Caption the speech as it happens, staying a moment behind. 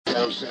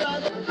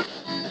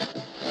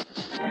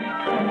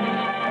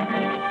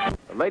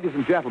Ladies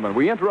and gentlemen,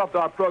 we interrupt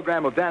our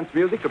program of dance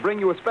music to bring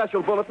you a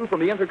special bulletin from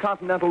the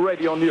Intercontinental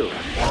Radio News.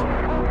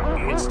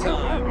 It's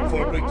time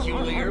for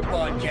Peculiar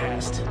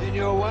Podcast. In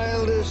your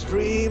wildest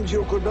dreams,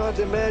 you could not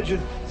imagine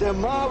the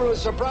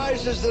marvelous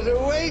surprises that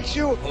await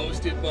you.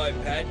 Hosted by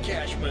Pat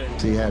Cashman.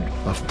 He had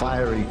a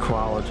fiery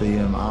quality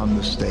on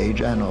the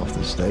stage and off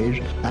the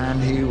stage,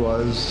 and he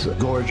was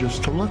gorgeous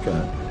to look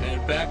at.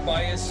 And back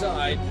by his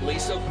side,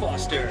 Lisa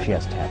Foster. She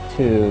has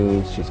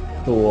tattoos, she's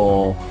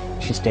cool,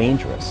 she's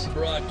dangerous.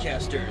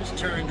 Broadcasters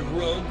turned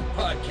rogue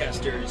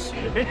podcasters.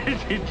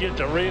 It's just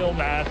a real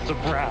nice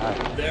surprise.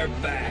 They're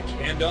back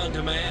and on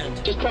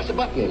demand. Just press a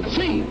button.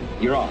 See,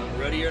 you're on.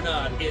 Ready or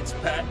not, it's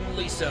Pat and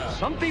Lisa.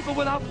 Some people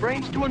without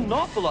brains do an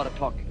awful lot of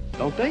talking,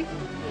 don't they?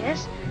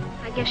 Yes,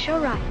 I guess you're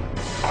right.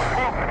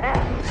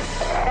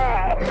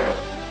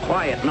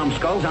 Quiet,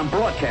 numbskulls, I'm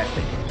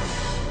broadcasting.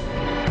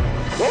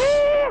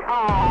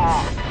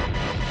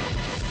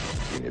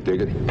 Can you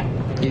dig it?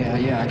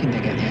 Yeah, I can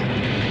dig it,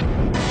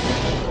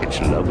 yeah. It's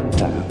loving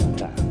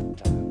time.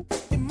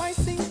 It might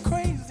seem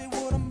crazy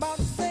what I'm about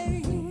to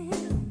say.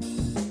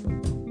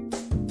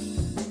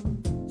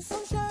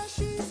 Sunshine,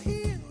 she's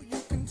here,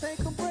 you can take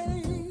a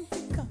break.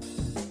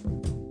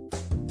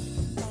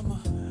 I'm a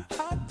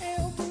hot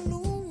air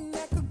balloon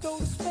that could go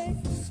to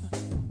space.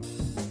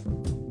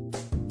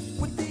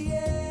 With the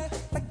air,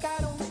 like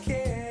I don't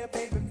care,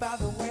 baby, by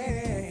the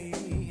way.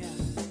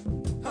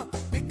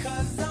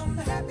 Because I'm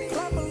happy.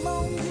 Clap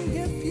along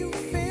if you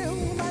feel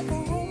like a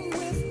room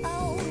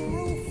without a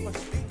roof.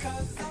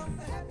 Because I'm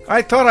happy.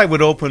 I thought I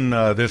would open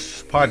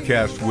this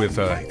podcast with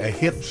a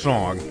hip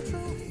song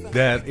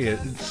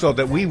so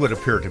that we would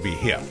appear to be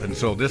hip. And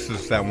so this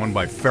is that one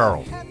by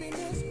Pharrell.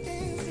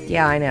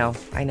 Yeah, I know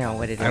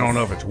what it is. I don't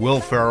know if it's Will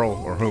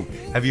Ferrell or who.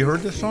 Have you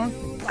heard this song?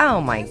 Oh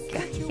my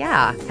God,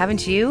 yeah.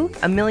 Haven't you?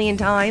 1,000,000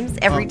 times,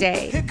 every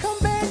day. Here come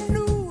bad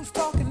news,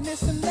 talking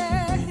this and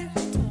that.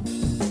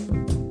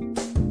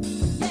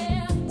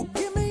 Yeah. Well,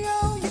 give me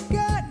all you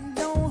got and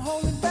don't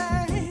hold it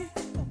back.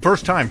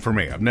 First time for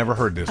me. I've never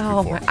heard this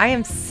before. I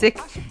am sick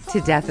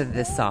to death of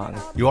this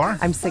song. You are?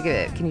 I'm sick of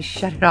it. Can you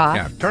shut it off?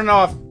 Yeah, turn it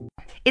off.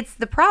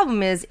 The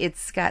problem is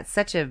it's got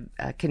such a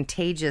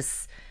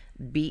contagious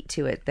beat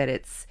to it that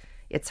it's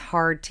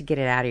hard to get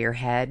it out of your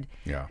head.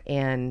 Yeah.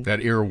 And that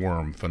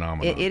earworm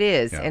phenomenon. It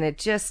is. Yeah. And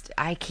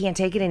I can't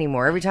take it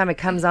anymore. Every time it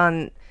comes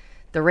on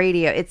the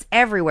radio, it's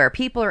everywhere.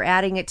 People are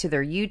adding it to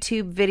their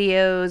YouTube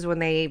videos when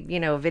they,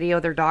 video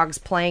their dogs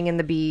playing in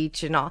the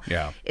beach and all.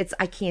 Yeah.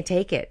 I can't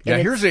take it. Yeah,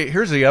 here's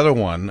the other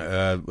one.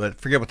 I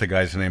forget what the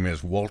guy's name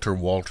is. Walter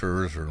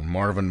Walters or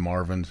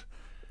Marvin's.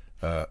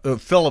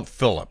 Phillip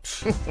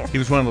Phillips. He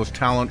was one of those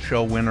talent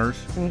show winners.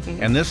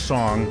 Mm-hmm. And this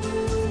song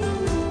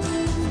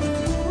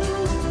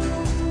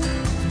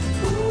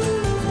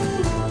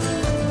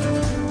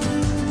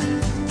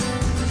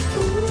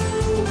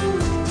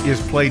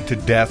is played to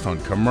death on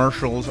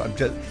commercials. I'm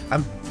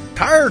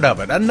tired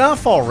of it.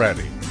 Enough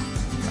already.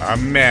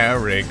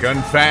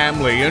 American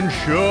Family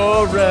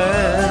Insurance.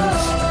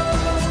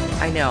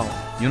 I know.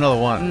 You know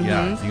the one? Mm-hmm.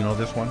 Yeah. You know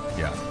this one?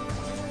 Yeah.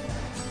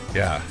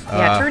 Yeah.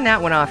 Yeah, turn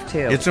that one off,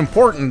 too. It's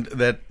important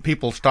that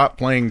people stop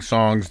playing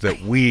songs that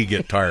we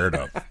get tired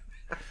of.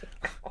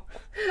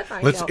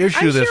 Let's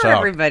issue this sure out.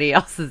 Everybody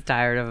else is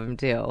tired of them,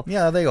 too.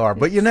 Yeah, they are.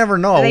 But you never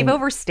know. They've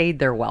overstayed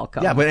their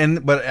welcome. Yeah,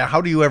 but how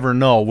do you ever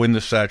know when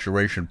the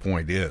saturation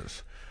point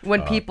is?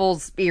 When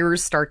people's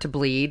ears start to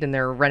bleed and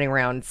they're running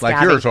around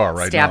like yours are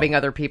right stabbing now.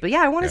 Other people.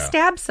 Yeah, I want to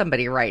stab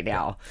somebody right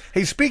now.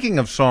 Hey, speaking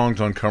of songs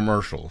on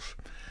commercials,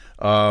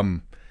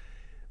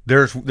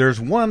 there's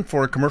one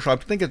for a commercial. I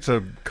think it's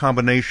a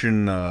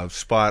combination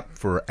spot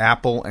for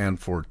Apple and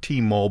for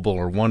T-Mobile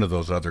or one of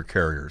those other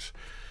carriers.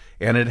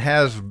 And it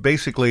has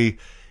basically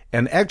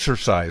an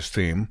exercise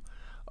theme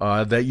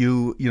that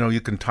you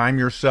can time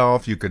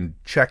yourself. You can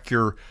check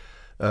your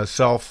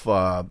self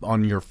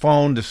on your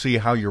phone to see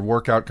how your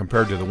workout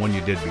compared to the one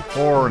you did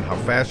before and how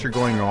fast you're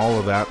going and all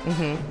of that.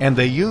 Mm-hmm. And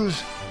they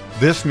use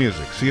this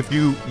music. See if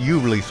you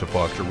Lisa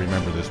Foster,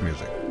 remember this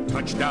music.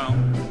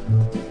 Touchdown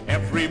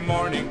every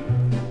morning,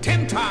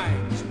 10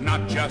 times,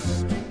 not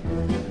just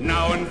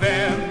now and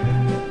then.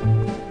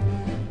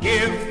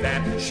 Give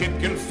that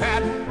chicken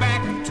fat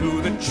back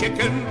to the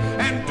chicken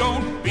and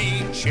don't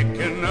be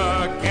chicken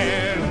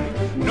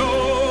again.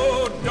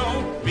 No,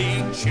 don't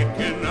be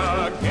chicken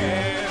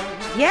again.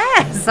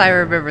 Yes, I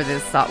remember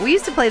this song. We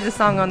used to play this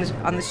song on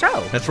the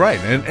show. That's right,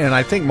 and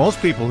I think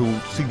most people who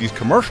see these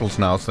commercials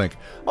now think,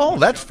 "Oh,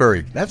 that's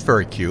very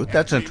cute.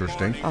 That's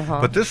interesting."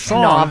 Uh-huh. But this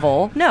song,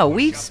 novel. No,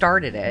 we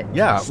started it.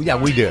 Yeah,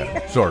 we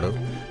did, sort of.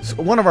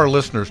 So one of our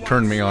listeners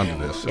turned me on to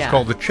this. It's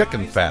called the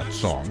Chicken Fat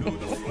Song,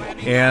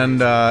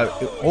 and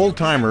old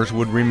timers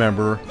would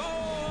remember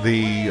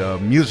the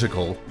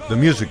musical, The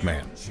Music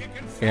Man.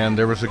 And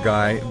there was a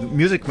guy, The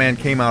Music Man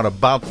came out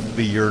about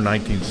the year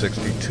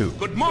 1962.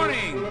 Good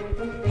morning.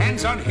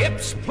 Hands on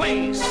hips,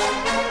 please.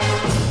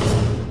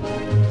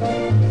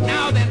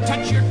 Now then,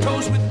 touch your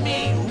toes with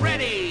me.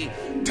 Ready.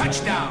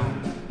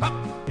 Touchdown. Up.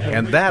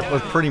 And that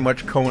was pretty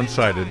much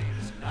coincided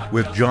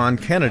with John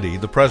Kennedy,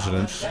 the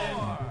president's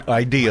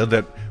idea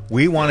that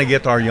we want to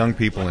get our young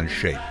people in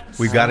shape.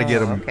 We've got to get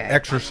them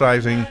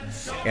exercising,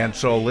 and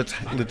so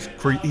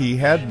he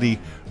had the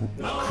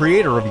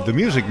creator of the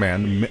Music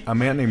Man, a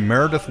man named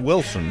Meredith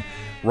Willson,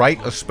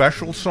 write a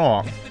special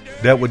song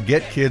that would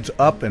get kids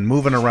up and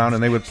moving around,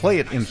 and they would play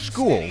it in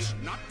schools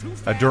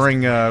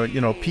during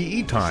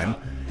PE time,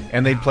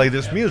 and they'd play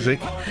this music,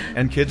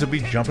 and kids would be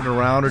jumping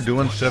around or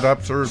doing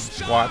sit-ups or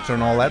squats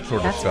and all that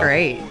sort of stuff. That's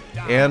great.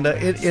 And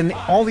in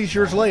all these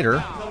years later,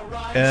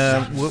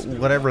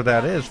 whatever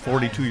that is,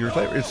 42 years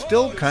later, it's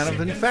still kind of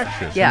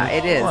infectious. Yeah,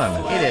 it is.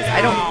 Fun. It is.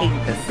 I don't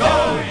hate this song.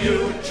 Go,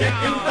 you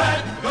chicken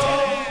fat,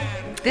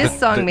 go. This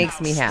song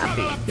makes me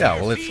happy. Yeah,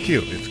 well, it's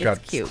cute. It's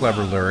got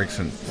clever lyrics,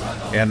 and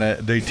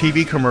the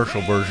TV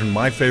commercial version,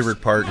 my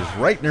favorite part is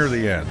right near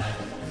the end.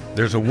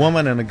 There's a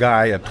woman and a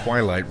guy at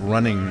twilight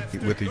running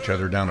with each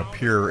other down a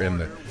pier,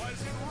 and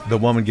the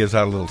woman gives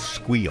out a little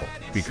squeal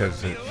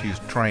because she's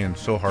trying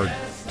so hard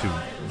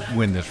to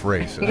win this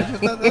race. And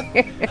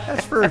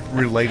that's very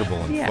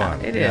relatable and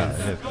fun. It is.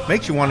 Yeah, it is.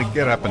 Makes you want to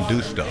get up and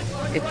do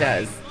stuff. It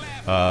does.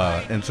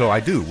 And so I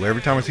do.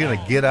 Every time I see it, I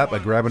get up, I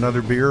grab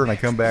another beer, and I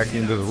come back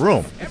into the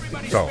room.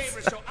 So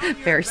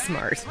very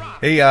smart.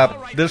 Hey,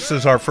 this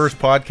is our first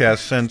podcast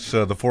since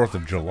the 4th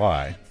of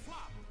July.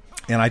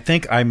 And I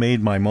think I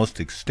made my most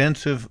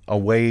extensive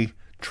away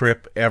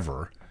trip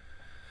ever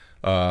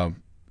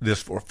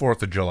this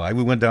 4th of July.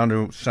 We went down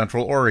to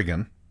Central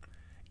Oregon,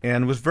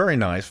 and it was very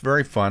nice,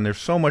 very fun. There's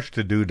so much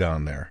to do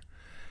down there.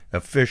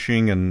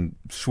 Fishing and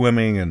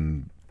swimming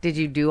and... Did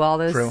you do all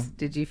this?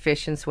 Did you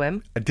fish and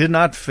swim? I did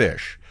not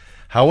fish.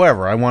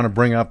 However, I want to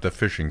bring up the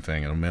fishing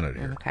thing in a minute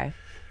here. Okay.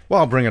 Well,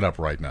 I'll bring it up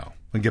right now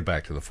and get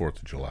back to the 4th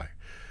of July.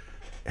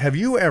 Have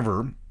you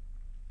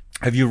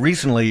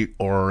recently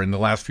or in the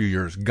last few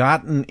years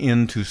gotten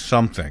into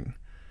something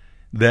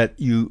that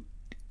you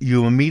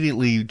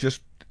immediately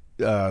just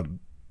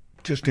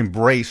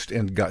embraced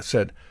and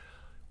said,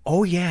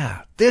 oh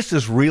yeah, this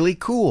is really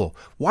cool.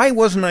 Why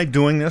wasn't I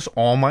doing this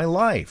all my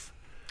life?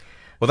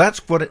 Well,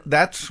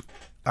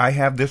 I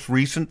have this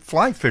recent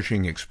fly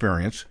fishing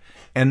experience,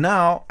 and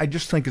now I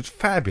just think it's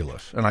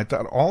fabulous. And I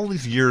thought all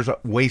these years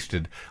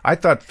wasted. I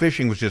thought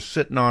fishing was just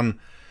sitting on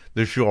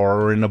the shore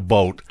or in a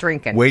boat,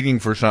 drinking, waiting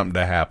for something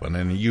to happen,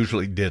 and it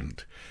usually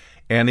didn't.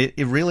 And it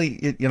really,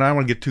 I don't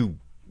want to get too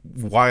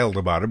wild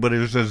about it, but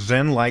there's a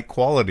zen-like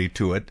quality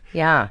to it.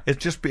 Yeah.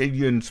 It's just,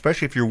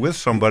 especially if you're with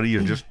somebody,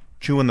 you're just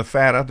chewing the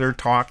fat out there,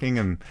 talking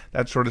and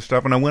that sort of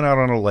stuff. And I went out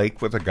on a lake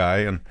with a guy,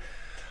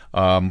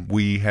 and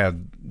we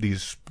had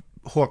these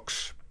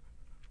hooks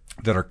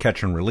that are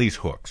catch and release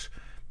hooks.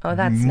 Oh,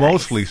 that's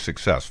mostly nice.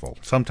 Successful.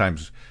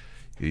 Sometimes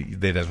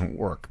they doesn't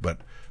work, but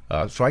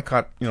so I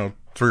caught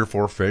 3 or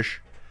 4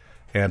 fish,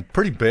 and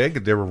pretty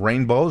big. They were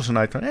rainbows, and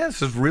I thought,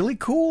 this is really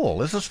cool.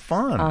 This is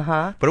fun.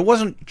 But it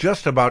wasn't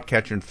just about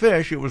catching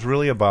fish. It was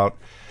really about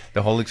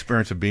the whole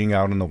experience of being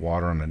out in the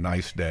water on a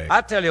nice day.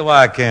 I tell you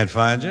why I can't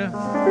find you.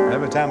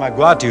 Every time I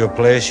go out to your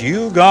place,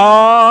 you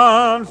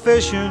gone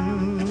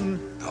fishing.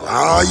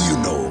 How you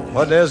know?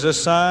 Well, there's a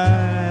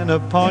sign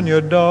upon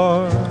your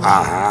door.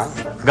 Uh-huh.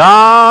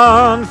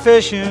 Gone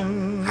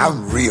fishing.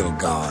 I'm real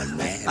gone,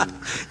 man.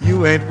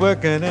 You ain't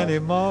working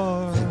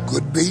anymore.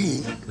 Could be.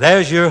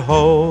 There's your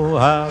hole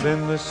out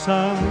in the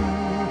sun,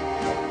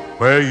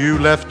 where you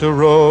left a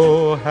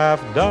row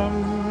half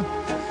done.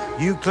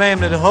 You claim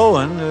that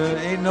hoeing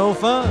ain't no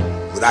fun.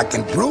 But I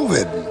can prove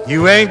it.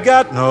 You ain't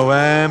got no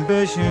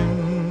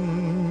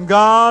ambition.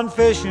 Gone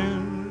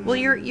fishing. Well,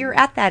 you're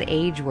at that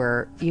age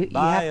where you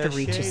have to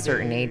reach a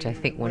certain age, I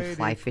think, when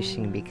fly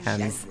fishing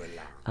becomes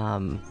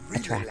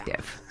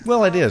attractive.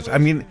 Well, it is. I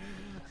mean,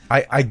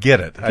 I get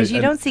it. Because you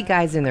don't see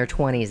guys in their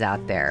 20s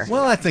out there.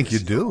 Well, I think you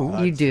do.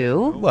 You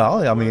do?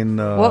 Well, I mean...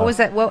 what was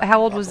that?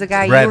 How old was the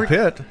guy Brad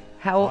Pitt.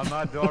 How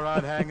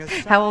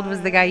old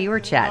was the guy you were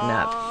chatting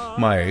up?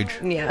 My age.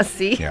 Yeah,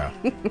 see? Yeah.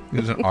 He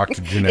was an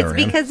octogenarian.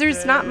 It's because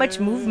there's not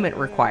much movement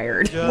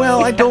required.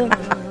 Well, I don't...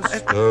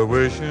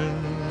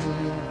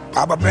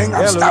 Papa Bing,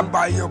 I've stopped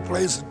by your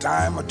place a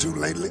time or two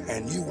lately,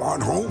 and you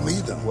aren't home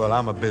either. Well,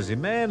 I'm a busy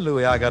man,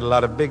 Louie. I got a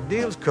lot of big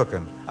deals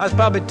cooking. I was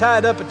probably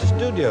tied up at the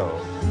studio.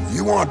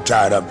 You weren't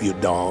tied up, you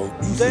dog.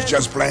 You was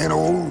just plain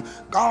old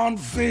gone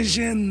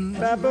fishing.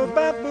 There's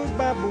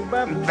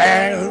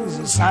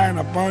a sign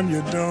upon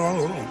your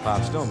door.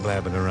 Pops, don't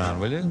blab it around,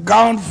 will you?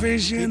 Gone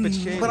fishing.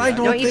 But I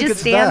don't think you just it's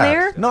stand that.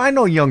 there? No, I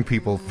know young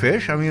people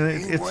fish. I mean,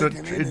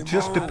 it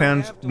just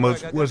depends.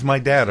 Was my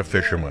dad a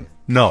fisherman?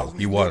 No,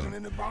 he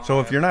wasn't.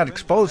 So if you're not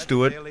exposed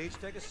to it,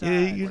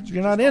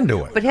 you're not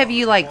into it. But have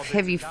you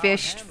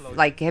fished?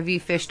 Have you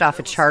fished off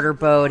a charter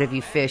boat? Have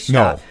you fished?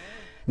 No.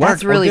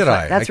 That's really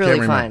fun. That's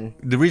really fun.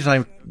 The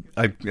reason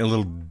I'm a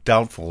little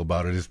doubtful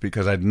about it is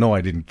because I know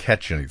I didn't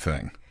catch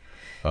anything.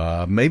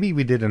 Maybe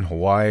we did in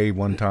Hawaii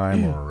one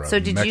time or so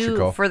did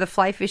Mexico. You for the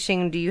fly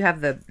fishing? Do you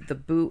have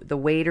the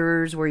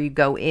waders where you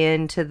go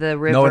into the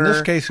river? No, in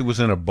this case it was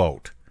in a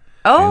boat.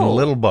 Oh, in a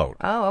little boat.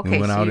 Oh, okay. We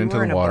went out into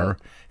the water,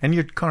 boat. and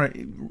you kind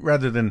of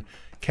rather than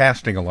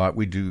casting a lot,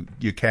 you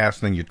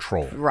cast and then you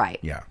troll. Right.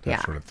 Yeah,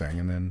 that sort of thing,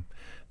 and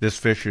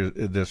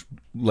this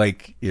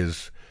lake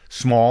is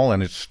small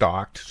and it's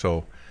stocked,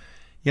 so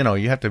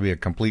you have to be a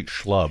complete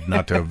schlub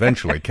not to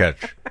eventually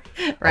catch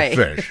a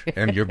fish,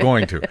 and you're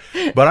going to.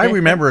 But I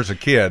remember as a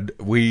kid,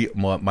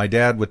 my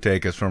dad would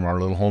take us from our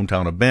little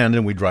hometown of Bend,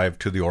 and we'd drive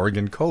to the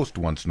Oregon coast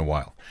once in a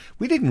while.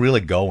 We didn't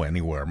really go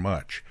anywhere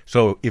much,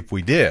 so if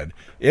we did,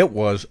 it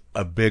was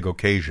a big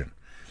occasion.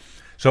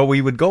 So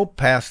we would go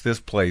past this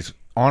place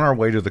on our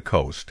way to the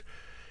coast,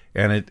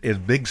 and it's a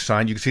big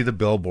sign. You could see the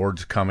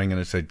billboards coming,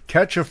 and it said,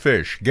 "Catch a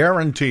fish,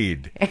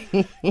 guaranteed,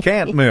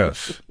 can't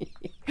miss."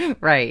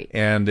 Right.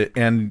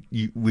 And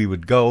we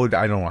would go.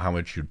 I don't know how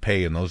much you'd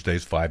pay in those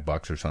days,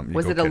 $5 or something.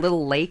 Was it a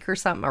little lake or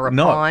something, or a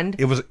no, pond?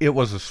 It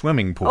was a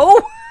swimming pool.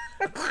 Oh.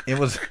 It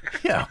was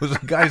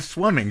a guy's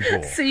swimming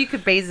pool. So you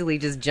could basically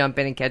just jump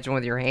in and catch them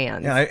with your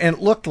hands. Yeah, and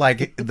it looked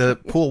like the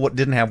pool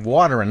didn't have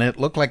water in it. It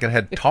looked like it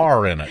had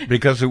tar in it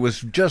because it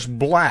was just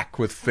black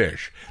with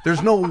fish.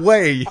 There's no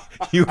way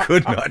you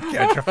could not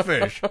catch a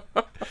fish.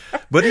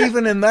 But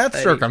even in that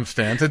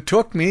circumstance, it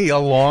took me a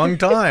long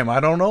time. I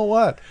don't know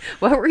what.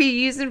 What were you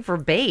using for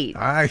bait?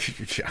 I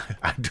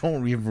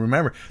don't even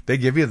remember. They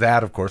give you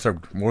that, of course. They're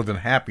more than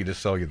happy to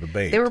sell you the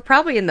bait. They were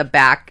probably in the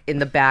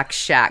back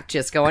shack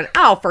just going,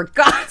 "Oh, for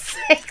God's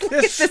sake, look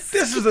at this.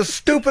 This is the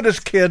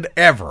stupidest kid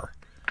ever.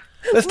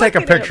 Let's take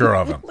a picture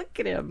of him. Look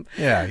at him.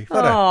 Yeah,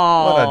 what a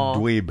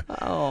dweeb."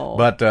 Oh.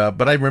 But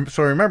I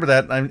remember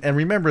that, and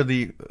remember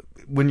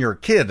when you're a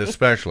kid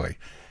especially,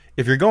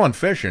 if you're going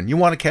fishing, you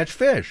want to catch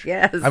fish.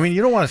 Yes. I mean,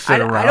 you don't want to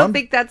sit around. I don't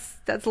think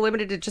that's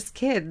limited to just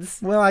kids.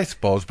 Well, I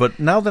suppose, but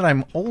now that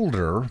I'm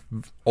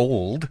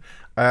old,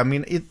 I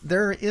mean,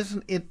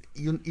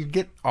 you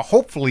get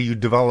hopefully you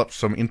develop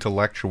some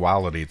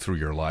intellectuality through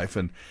your life,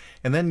 and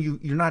then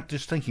you're not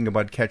just thinking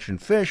about catching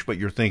fish, but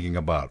you're thinking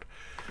about,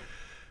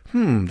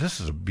 this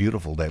is a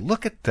beautiful day.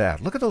 Look at that.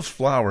 Look at those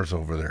flowers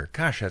over there.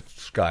 Gosh, that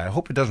sky. I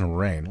hope it doesn't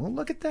rain. Well,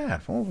 look at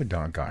that. Oh,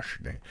 gosh.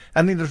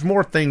 I mean, there's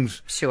more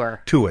things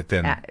to it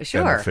than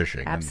the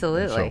fishing.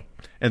 Absolutely.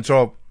 And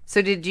so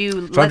did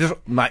you... So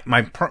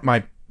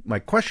my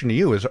question to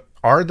you is,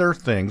 are there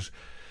things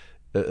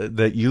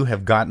that you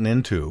have gotten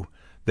into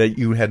that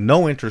you had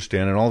no interest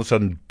in, and all of a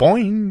sudden,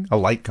 boing, a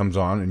light comes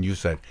on, and you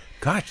said,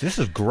 "Gosh, this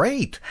is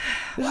great.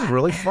 This is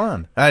really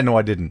fun." I know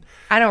I don't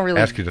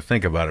really ask you to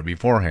think about it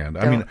beforehand.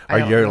 I mean,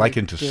 are you like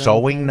into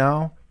sewing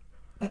now?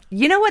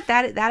 You know what?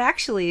 That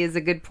actually is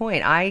a good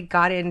point. I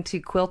got into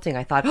quilting.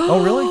 I thought,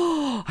 oh, really?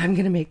 I'm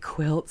going to make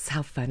quilts.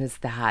 How fun is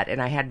that?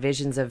 And I had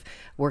visions of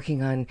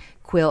working on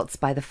quilts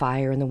by the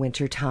fire in the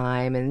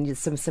wintertime and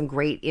some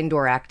great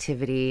indoor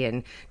activity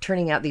and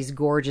turning out these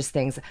gorgeous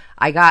things.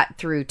 I got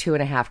through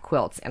 2.5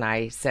 quilts and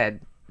I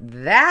said,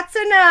 "That's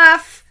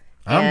enough."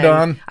 I'm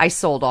done. I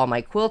sold all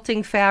my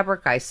quilting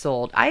fabric. I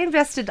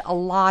invested a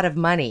lot of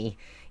money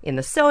in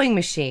the sewing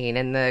machine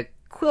and the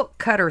quilt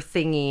cutter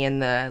thingy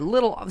and the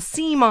little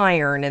seam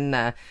iron and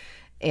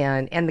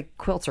the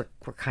quilts were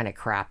kind of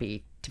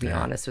crappy, to be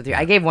honest with you.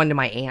 I gave one to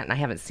my aunt and I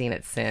haven't seen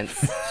it since.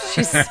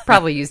 She's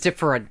probably used it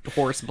for a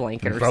horse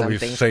blanket or probably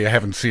something. Say I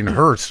haven't seen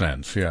her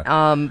since. Yeah.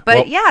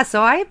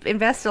 So I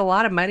invested a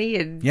lot of money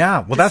in.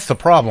 Yeah. Well, that's the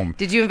problem.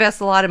 Did you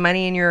invest a lot of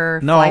money in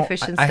your fly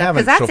fishing stuff? I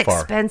haven't because that's so far.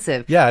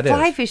 expensive. Yeah, it is.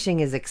 Fly fishing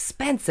is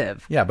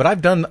expensive. Yeah, but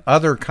I've done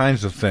other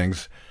kinds of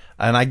things.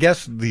 And I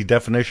guess the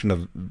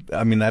definition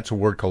that's a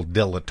word called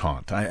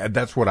dilettante.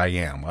 That's what I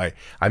am.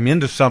 I'm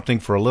into something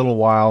for a little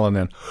while, and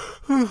then,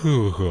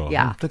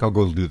 I think I'll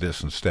go do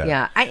this instead.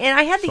 Yeah, I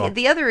had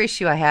the other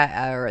issue I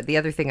had, or the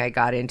other thing I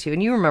got into,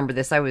 and you remember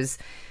this, I was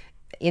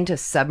into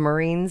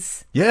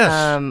submarines. Yes.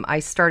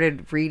 I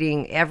started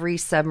reading every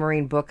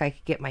submarine book I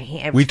could get my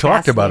hand. We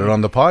talked about it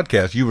on the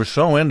podcast. You were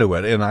so into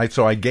it, and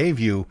so I gave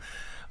you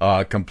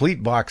a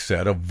complete box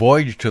set of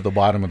Voyage to the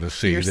Bottom of the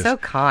Sea. You're so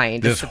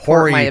kind to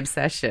support hoary, my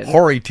obsession.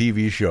 Hoary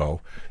TV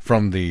show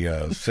from the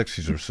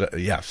 60s or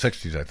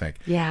 60s, I think.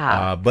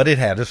 Yeah. But it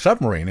had a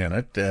submarine in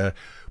it.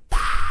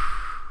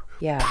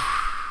 Yeah.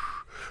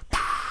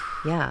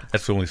 Yeah.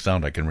 That's the only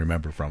sound I can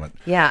remember from it.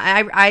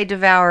 Yeah, I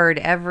devoured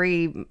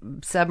every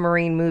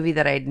submarine movie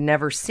that I'd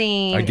never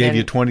seen. I gave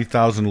you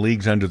 20,000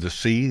 Leagues Under the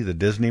Sea, the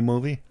Disney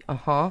movie.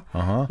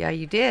 Yeah,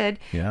 you did.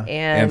 Yeah.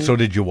 And so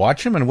did you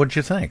watch them, and what'd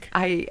you think?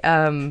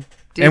 And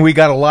we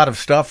got a lot of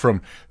stuff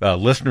from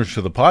listeners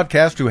to the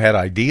podcast who had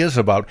ideas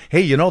about,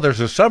 hey, there's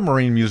a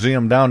submarine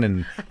museum down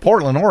in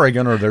Portland,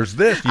 Oregon, or there's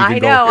this. You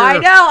can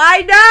I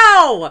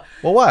know.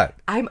 Well, what?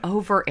 I'm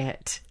over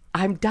it.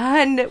 I'm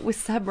done with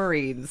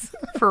submarines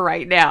for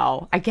right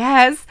now, I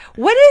guess.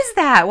 What is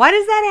that? Why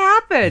does that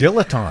happen?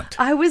 Dilettante.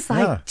 I was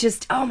like,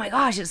 oh my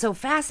gosh, it's so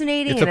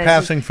fascinating. It's a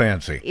passing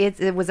fancy.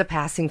 It was a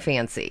passing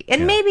fancy.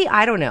 And maybe,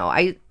 I don't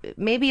know,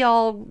 maybe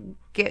I'll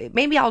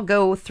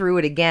go through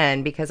it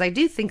again because I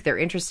do think they're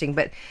interesting,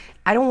 but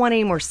I don't want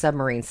any more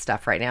submarine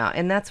stuff right now.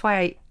 And that's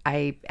why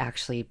I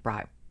actually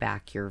brought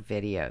back your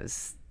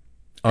videos.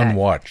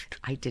 Unwatched.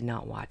 I did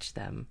not watch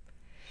them.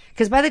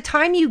 Because by the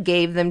time you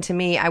gave them to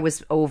me, I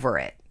was over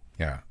it.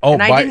 Yeah. Oh,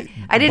 and I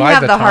didn't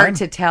have the heart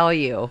to tell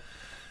you.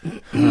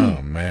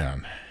 Oh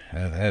man.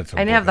 That's a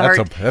I didn't have the that's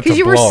heart a- that's because a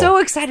you were blow. so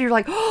excited. You're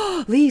like,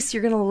 oh, Lise,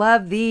 you're gonna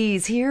love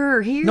these.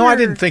 Here. No, I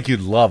didn't think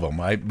you'd love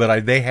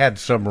them. They had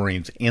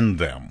submarines in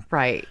them.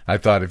 Right. I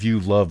thought if you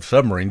love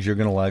submarines, you're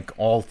going to like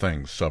all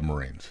things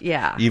submarines.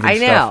 Yeah, Even I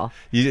know.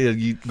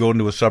 You go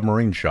into a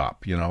submarine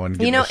shop, and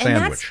get a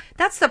sandwich. And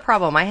that's the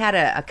problem. I had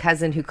a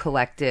cousin who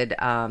collected,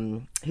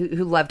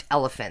 who loved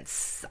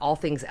elephants, all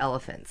things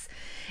elephants,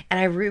 and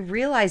I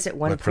realized at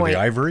one point for the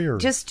ivory or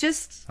just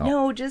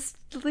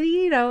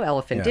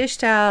elephant dish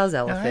towels,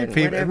 elephant.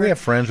 Whatever. We have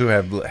friends who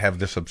have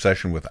this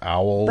obsession with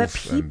owls. But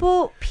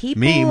people,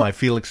 me, my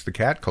Felix the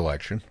Cat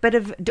collection. But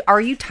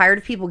are you tired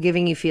of people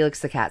giving you Felix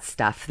the Cat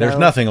stuff? Though? There's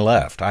nothing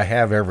left. I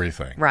have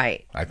everything.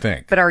 Right. I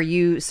think. But are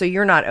you? So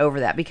you're not over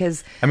that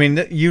because I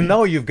mean,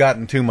 you've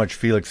gotten too much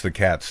Felix the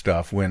Cat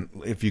stuff when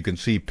if you can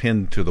see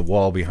pinned to the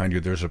wall behind you,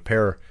 there's a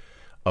pair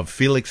of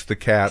Felix the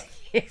Cat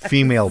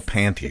female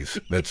panties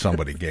that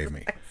somebody gave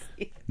me.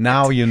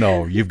 Now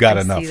you've got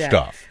enough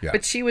stuff. Yeah.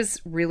 But she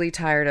was really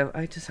tired of.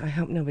 I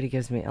hope nobody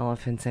gives me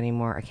elephants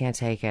anymore. I can't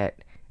take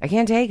it.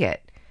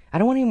 I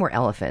don't want any more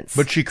elephants.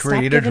 But she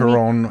created her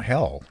own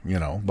hell,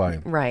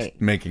 by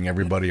making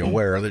everybody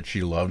aware that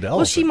she loved elephants.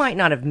 Well, she might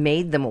not have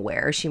made them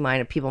aware.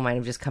 People might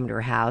have just come to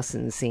her house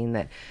and seen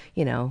that,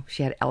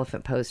 she had an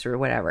elephant poster or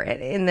whatever.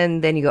 And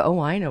then you go, oh,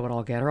 I know what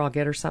I'll get her. I'll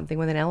get her something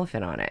with an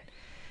elephant on it.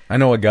 I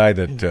know a guy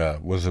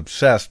that was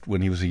obsessed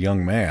when he was a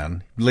young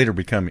man. Later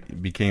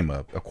became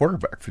a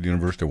quarterback for the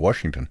University of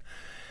Washington.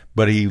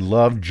 But he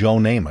loved Joe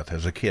Namath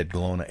as a kid,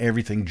 glowing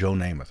everything Joe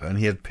Namath. And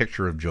he had a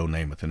picture of Joe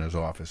Namath in his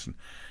office.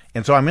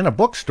 And so I'm in a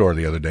bookstore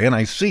the other day, and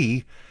I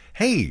see,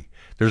 hey,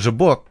 there's a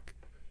book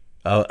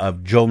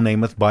of Joe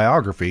Namath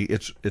biography.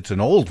 It's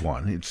an old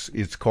one.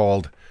 It's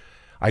called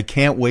I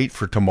Can't Wait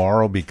for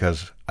Tomorrow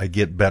Because I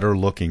Get Better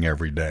Looking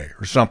Every Day,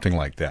 or something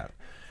like that.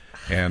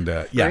 And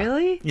yeah.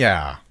 Really?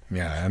 Yeah,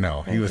 I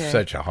know. He was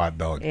such a hot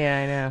dog. Yeah,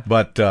 I know.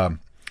 But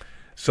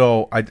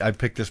so I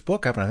picked this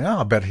book up, and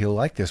I bet he'll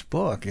like this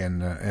book.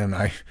 And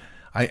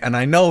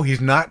I know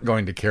he's not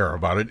going to care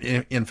about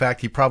it. In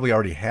fact, he probably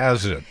already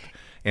has it.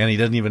 And he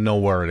doesn't even know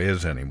where it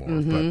is anymore.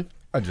 Mm-hmm. But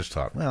I just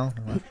thought, well.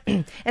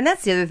 And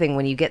that's the other thing.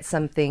 When you get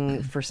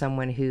something for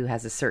someone who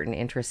has a certain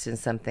interest in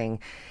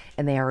something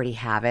and they already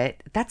have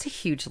it, that's a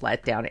huge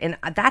letdown. And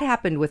that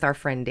happened with our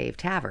friend Dave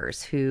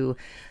Tavers, who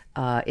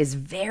is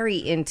very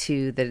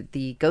into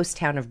the ghost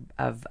town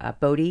of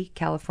Bodie,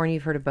 California.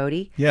 You've heard of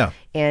Bodie? Yeah.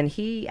 And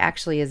he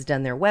actually has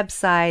done their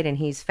website, and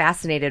he's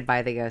fascinated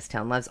by the ghost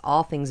town, loves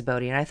all things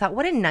Bodie. And I thought,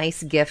 what a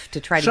nice gift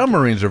to try to...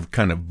 Submarines are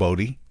kind of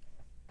Bodie.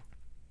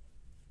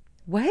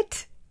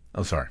 What?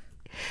 Oh, sorry.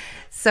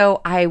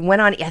 So I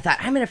went on, I thought,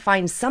 I'm going to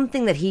find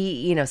something that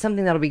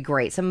something that'll be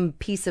great, some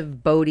piece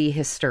of Bodie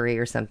history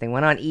or something.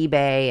 Went on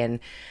eBay and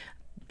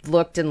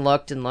looked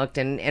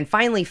and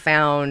finally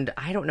found,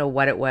 I don't know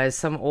what it was,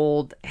 some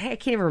old, I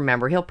can't even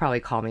remember. He'll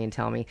probably call me and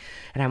tell me.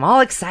 And I'm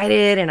all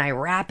excited and I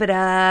wrap it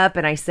up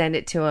and I send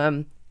it to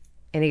him.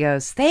 And he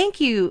goes,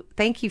 thank you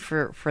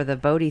for the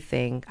Bodie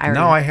thing.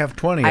 I have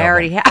 20 I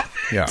already have.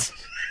 Yeah.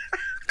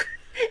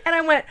 And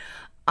I went,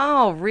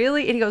 oh,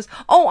 really? And he goes,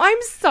 oh,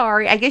 I'm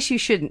sorry. I guess you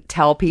shouldn't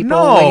tell people.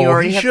 No, when you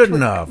already he have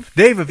shouldn't have.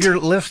 Dave, if you're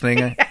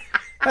listening,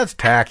 that's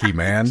tacky,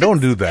 man. Don't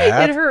do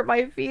that. It hurt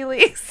my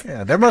feelings.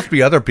 Yeah, there must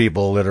be other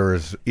people that are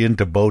as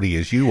into Bodie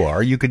as you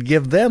are. You could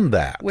give them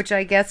that. Which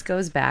I guess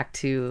goes back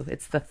to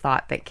it's the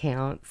thought that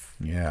counts.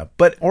 Yeah,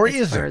 but or as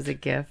is far it? As a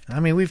gift. I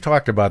mean, we've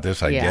talked about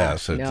this, I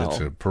guess. It's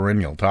a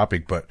perennial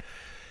topic, but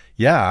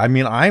yeah, I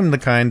mean, I'm the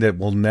kind that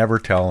will never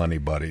tell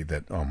anybody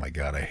that, oh my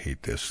God, I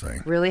hate this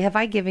thing. Really? Have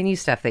I given you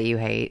stuff that you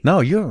hate? No,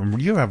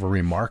 you have a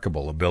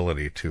remarkable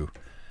ability to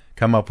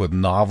come up with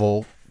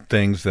novel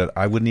things that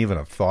I wouldn't even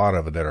have thought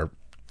of that are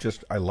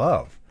just, I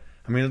love.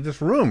 I mean,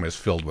 this room is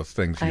filled with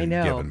things you've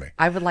given me.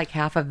 I would like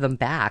half of them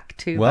back,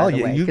 too, well, by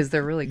the way, because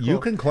they're really cool. You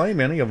can claim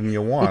any of them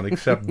you want,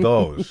 except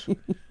those.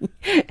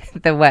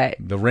 The what?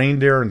 The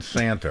reindeer and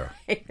Santa.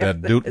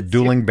 That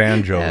dueling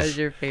banjos. That was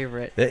your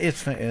favorite.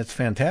 It's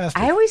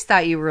fantastic. I always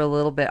thought you were a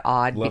little bit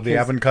odd. Love the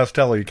Abbott and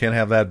Costello. You can't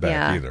have that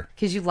back either.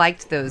 Because you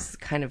liked those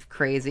kind of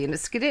crazy. And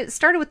it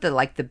started with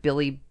the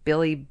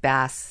Billy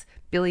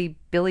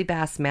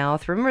Bass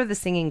mouth. Remember the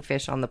singing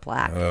fish on the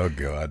plaque? Oh,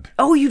 God.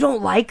 Oh, you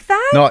don't like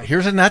that? No,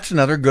 that's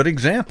another good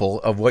example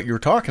of what you're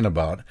talking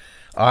about.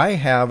 I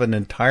have an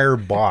entire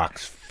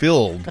box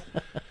filled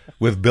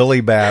with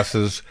Billy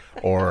Basses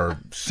or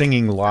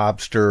singing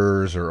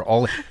lobsters or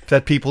all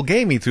that people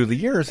gave me through the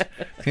years.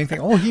 Thinking,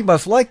 oh, he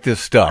must like this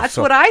stuff. That's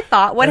what I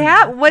thought. What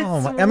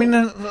happened? I mean,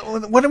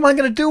 what am I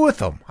going to do with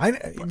them?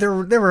 They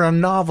were a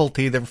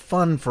novelty. They're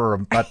fun for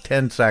about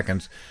 10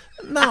 seconds.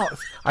 No,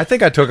 I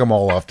think I took them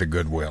all off to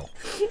Goodwill.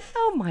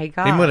 Oh, my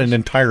God. They went an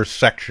entire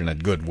section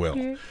at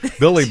Goodwill.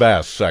 Billy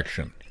Bass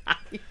section.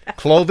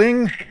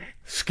 Clothing,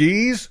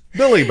 skis,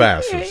 Billy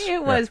Basses.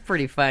 It was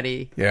pretty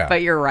funny. Yeah.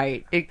 But you're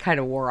right. It kind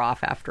of wore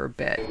off after a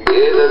bit. Here's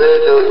a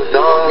little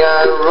song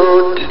I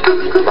wrote.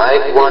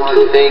 Might want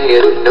to sing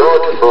it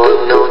note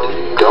for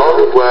note.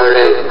 Don't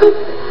worry.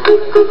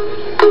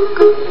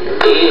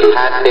 Be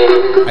happy.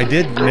 I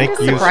did make use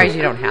of... I'm surprised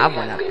you don't have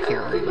one up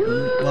here.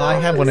 Well, I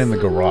have one in the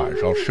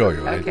garage. I'll show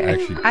you. Okay. I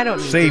actually I don't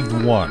need saved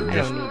to, one. I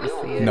don't need to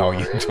see it. No,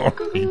 you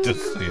don't need to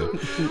see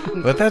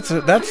it. But that's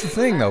the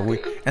thing, though.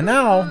 And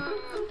now,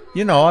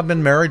 I've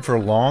been married for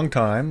a long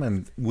time,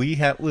 and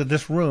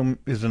this room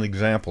is an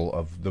example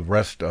of the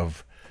rest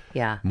of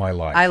my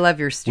life. I love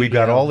your studio. We've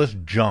got all this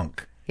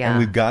junk, Yeah. and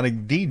we've got to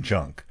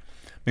de-junk.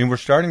 I mean, we're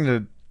starting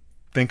to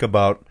think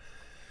about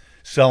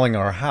selling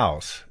our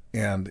house,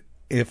 and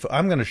if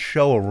I'm going to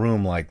show a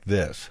room like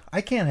this,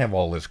 I can't have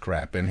all this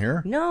crap in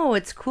here. No,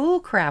 it's cool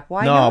crap.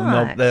 Why not?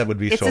 No, that would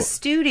be It's a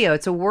studio.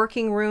 It's a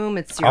working room.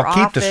 It's your office.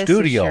 I'll keep the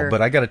studio,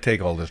 but I got to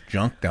take all this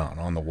junk down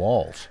on the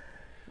walls.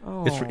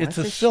 Oh, it's that's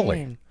a silly.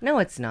 shame. No,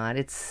 it's not.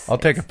 I'll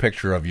take a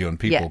picture of you, and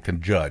people can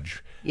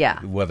judge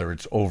whether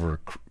it's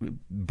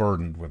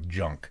overburdened with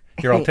junk.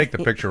 Here, I'll take the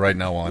picture right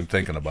now while I'm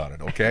thinking about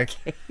it, okay?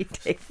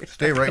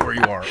 Stay right where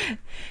you are.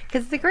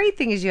 Because the great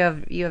thing is you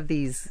have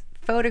these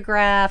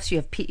photographs. You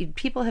have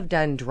people have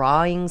done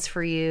drawings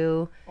for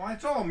you. Well,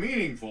 it's all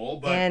meaningful,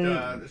 but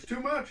it's too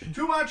much.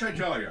 Too much, I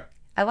tell you.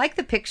 I like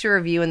the picture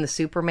of you in the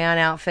Superman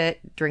outfit,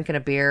 drinking a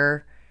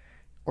beer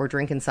or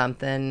drinking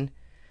something.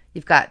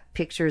 You've got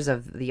pictures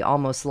of the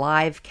Almost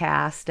Live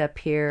cast up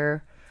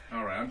here.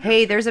 All right.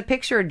 Hey, there's a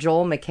picture of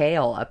Joel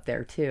McHale up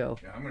there too.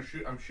 Yeah,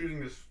 I'm shooting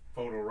this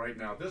photo right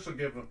now. This will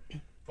give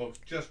folks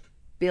just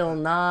Bill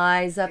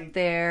Nye's up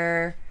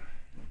there.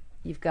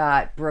 You've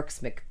got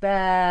Brooks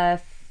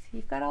Macbeth.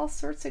 You've got all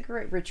sorts of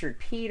great Richard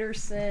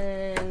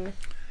Peterson.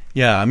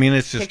 Yeah, I mean,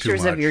 it's just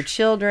pictures too much. of your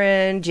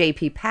children,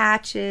 JP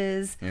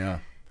Patches. Yeah.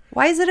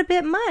 Why is it a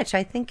bit much?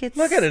 I think it's...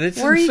 Look at it.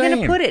 It's Where insane. are you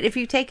going to put it? If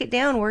you take it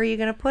down, where are you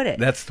going to put it?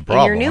 That's the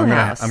problem. In your new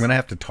house. I'm going to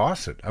have to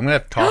toss it. I'm going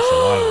to have to toss a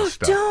lot of this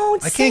stuff.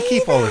 Don't I can't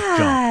keep all this junk.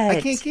 that. I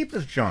can't keep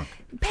this junk.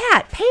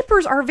 Pat,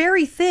 papers are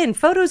very thin.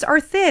 Photos are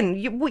thin.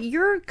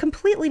 You're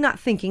completely not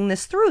thinking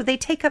this through. They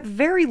take up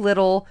very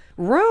little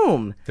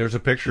room. There's a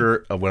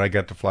picture of when I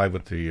got to fly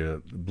with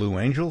the Blue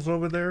Angels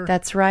over there.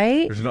 That's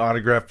right. There's an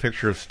autographed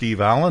picture of Steve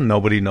Allen.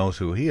 Nobody knows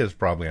who he is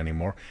probably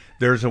anymore.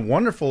 There's a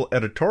wonderful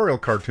editorial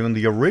cartoon,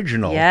 the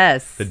original,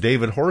 yes, that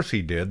David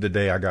Horsey did the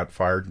day I got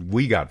fired.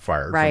 We got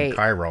fired from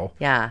Cairo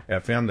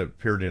FM that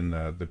appeared in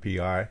the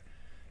PI.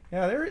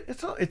 Yeah,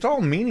 it's all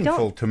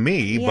meaningful to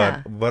me.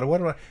 Yeah. But what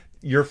about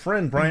your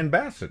friend Brian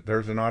Bassett?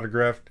 There's an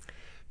autographed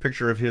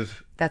picture of his.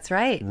 That's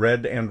right.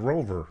 Red and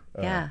Rover.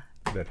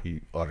 That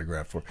he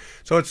autographed for.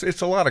 So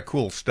it's a lot of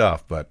cool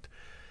stuff. But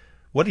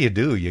what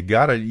do? You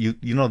gotta you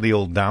know the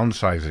old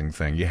downsizing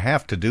thing. You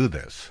have to do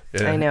this.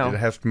 I know. It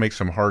has to make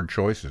some hard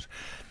choices.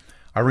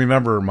 I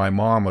remember my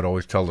mom would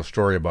always tell the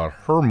story about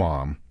her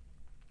mom,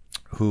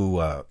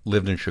 who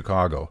lived in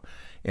Chicago.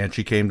 And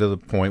she came to the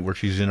point where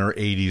she's in her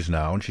 80s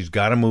now, and she's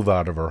got to move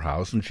out of her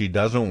house, and she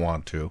doesn't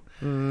want to.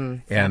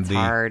 That's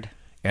hard.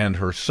 And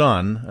her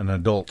son, an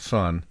adult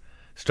son,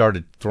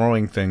 started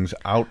throwing things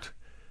out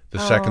the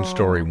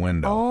second-story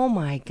window. Oh,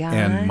 my God.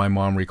 And my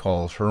mom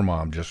recalls her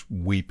mom just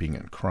weeping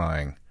and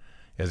crying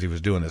as he was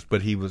doing this.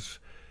 But he was...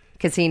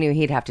 Because he knew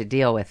he'd have to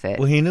deal with it.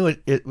 Well, he knew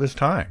it was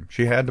time.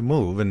 She had to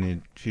move,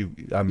 and you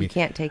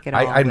can't take it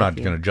all I'm not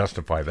with going to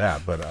justify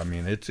that, but I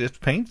mean, it's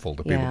painful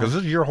to people because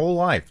this is your whole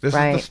life. This is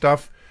the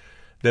stuff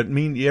that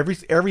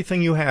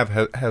everything you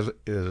have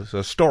is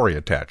a story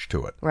attached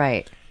to it.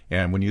 Right.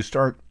 And when you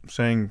start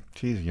saying,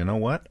 geez, you know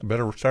what? I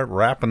better start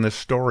wrapping this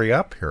story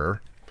up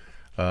here,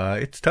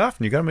 it's tough,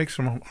 and you got to make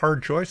some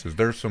hard choices.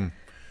 There's some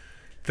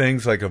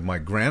things like of my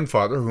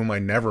grandfather, whom I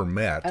never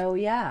met. Oh,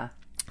 yeah.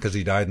 Because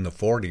he died in the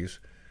 40s.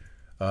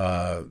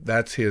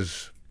 That's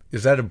his.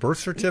 Is that a birth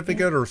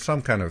certificate or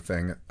some kind of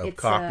thing?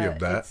 Copy of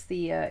that.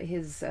 It's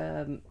his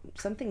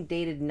something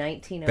dated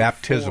 1904.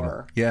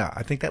 Baptismal. Yeah,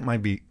 I think that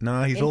might be.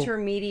 No, he's old.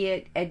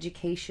 Intermediate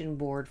Education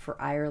Board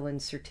for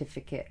Ireland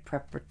Certificate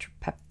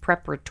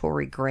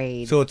preparatory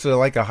grade. So it's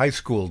like a high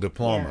school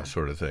diploma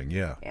sort of thing.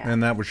 Yeah.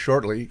 And that was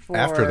shortly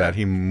after that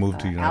he moved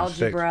to the United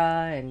States.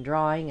 Algebra and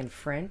drawing and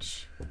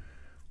French.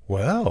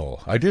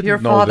 Well, I didn't know your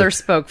father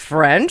spoke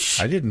French.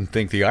 I didn't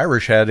think the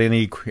Irish had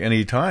any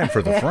time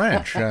for the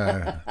French.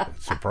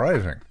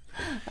 Surprising.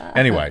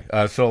 Anyway,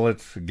 so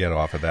let's get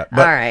off of that.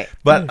 But, all right.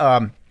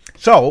 But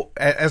so,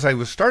 as I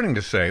was starting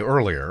to say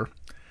earlier,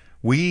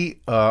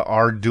 we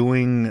are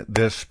doing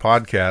this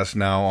podcast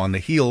now on the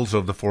heels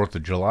of the 4th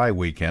of July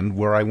weekend,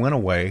 where I went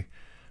away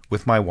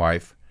with my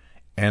wife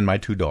and my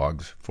 2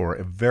 dogs for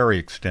a very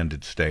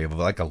extended stay of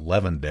like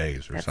 11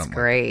 days or something. That's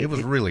great. It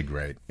was really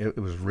great. It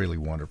was really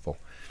wonderful.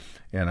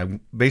 And I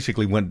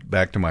basically went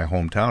back to my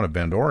hometown of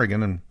Bend,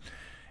 Oregon,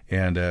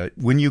 and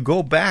when you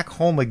go back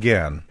home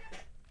again,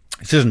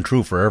 this isn't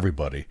true for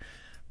everybody,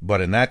 but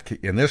in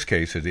this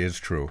case, it is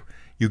true.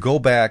 You go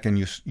back and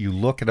you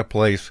look at a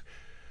place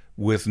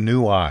with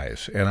new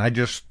eyes, and I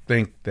just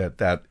think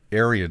that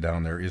area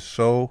down there is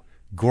so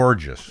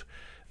gorgeous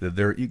that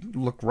you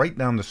look right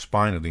down the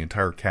spine of the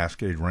entire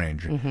Cascade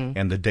Range,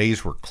 and the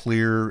days were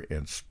clear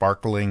and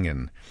sparkling,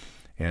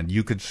 and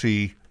you could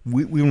see.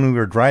 When we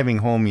were driving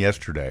home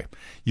yesterday,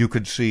 you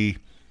could see,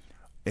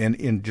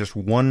 in just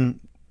one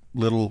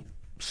little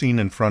scene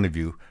in front of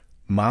you,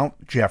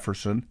 Mount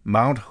Jefferson,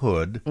 Mount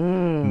Hood,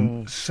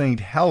 St.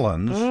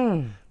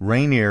 Helens,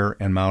 Rainier,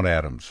 and Mount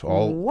Adams,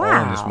 all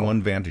in this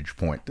one vantage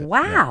point.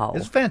 Wow.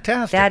 It's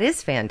fantastic. That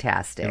is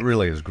fantastic. It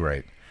really is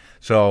great.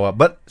 So,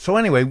 so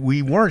anyway,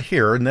 we weren't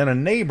here, and then a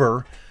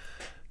neighbor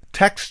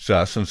texts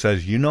us and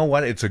says, you know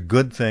what, it's a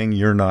good thing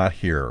you're not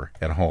here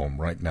at home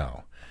right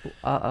now.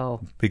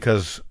 Uh-oh.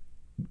 Because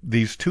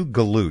these two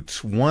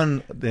galoots,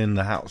 one in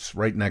the house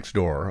right next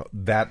door,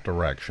 that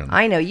direction.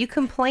 I know. You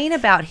complain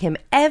about him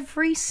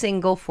every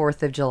single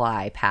 4th of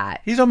July,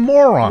 Pat. He's a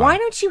moron. Why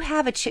don't you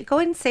have a chat? Go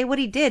ahead and say what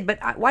he did, but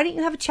why don't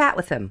you have a chat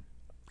with him?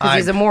 Because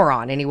he's a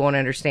moron and he won't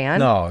understand.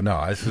 No,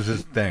 this is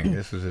his thing.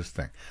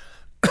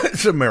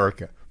 It's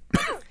America.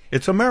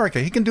 It's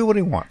America. He can do what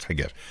he wants, I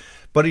guess.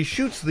 But he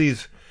shoots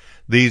these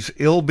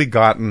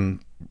ill-begotten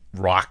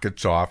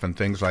rockets off and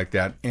things like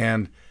that,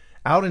 and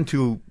out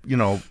into,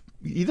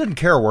 he doesn't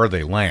care where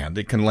they land.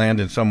 It can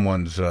land in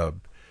someone's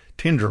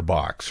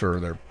tinderbox,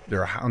 or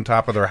they're on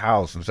top of their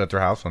house and set their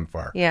house on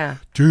fire. Yeah.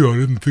 Gee, I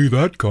didn't see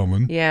that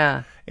coming.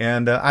 Yeah.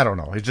 And I don't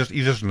know. He's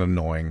just an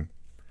annoying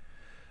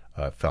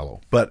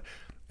fellow. But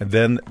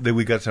then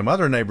we got some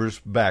other neighbors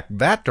back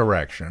that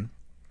direction,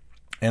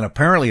 and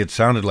apparently it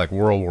sounded like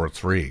World War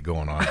III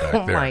going on back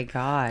there. Oh my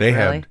God! They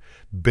really? had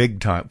big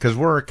time, because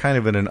we're kind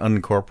of in an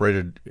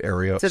unincorporated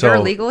area. So they're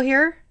illegal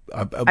here?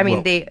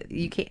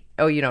 You can't.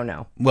 Oh, you don't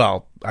know.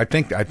 Well, I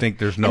think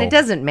there's no. And it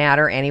doesn't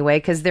matter anyway,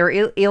 because they're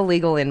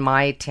illegal in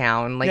my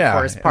town, Lake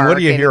Forest Park. What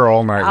do you hear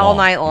all night long? All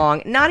night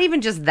long. Not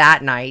even just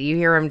that night. You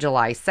hear them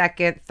July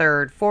 2nd,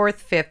 3rd,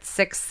 4th, 5th,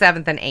 6th,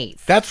 7th, and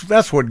 8th.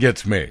 That's what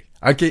gets me.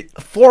 Okay,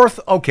 4th.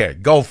 Okay,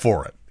 go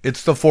for it.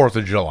 It's the 4th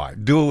of July.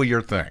 Do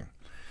your thing.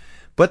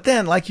 But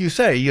then, like you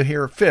say, you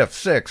hear 5th,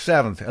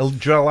 6th, 7th,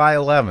 July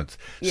 11th,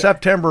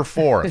 September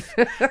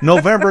 4th,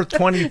 November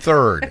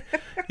 23rd,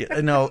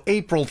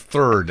 April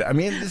 3rd. I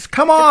mean,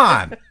 come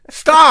on.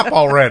 Stop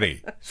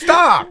already.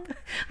 Stop.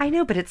 I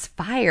know, but it's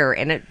fire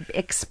and it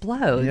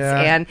explodes. Yeah,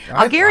 and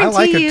I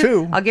like it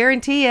too. I'll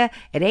guarantee you,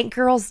 it ain't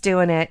girls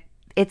doing it.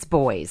 It's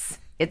boys.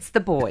 It's the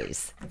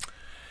boys.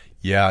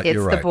 Yeah,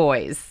 you're right. It's the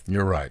boys.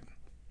 You're right.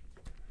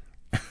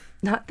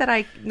 Not that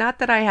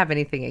I have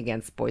anything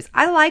against boys.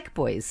 I like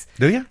boys.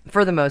 Do you?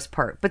 For the most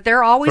part. But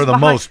they're always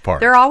most part.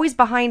 They're always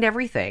behind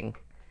everything.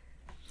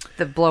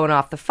 The blowing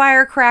off the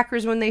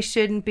firecrackers when they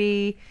shouldn't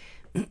be.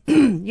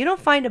 You don't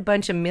find a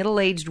bunch of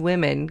middle-aged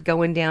women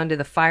going down to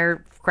the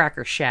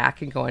firecracker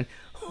shack and going,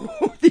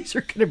 "Oh, these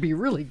are going to be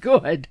really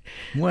good.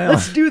 Well,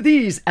 let's do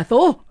these,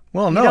 Ethel."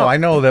 Well, no, I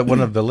know that one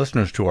of the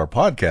listeners to our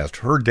podcast,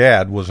 her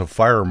dad was a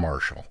fire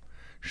marshal.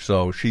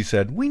 So she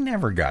said, we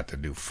never got to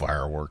do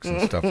fireworks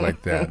and stuff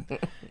like that.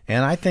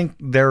 And I think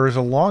there is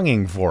a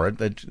longing for it,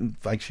 that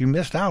like she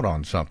missed out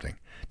on something.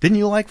 Didn't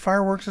you like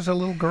fireworks as a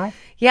little girl?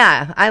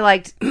 Yeah, I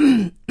liked,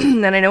 and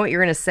I know what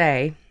you're going to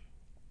say.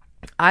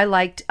 I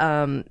liked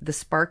the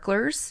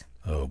sparklers.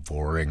 Oh,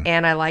 boring.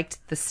 And I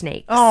liked the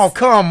snakes. Oh,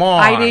 come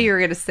on. I knew you were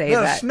going to say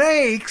that. The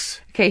snakes?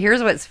 Okay,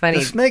 here's what's funny.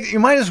 The snake, you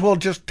might as well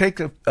just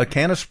take a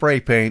can of spray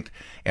paint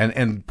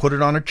and put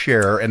it on a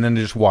chair and then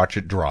just watch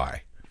it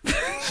dry.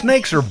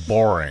 Snakes are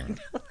boring.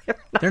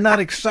 They're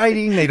not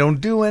exciting. They don't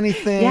do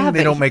anything. Yeah,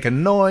 they don't make a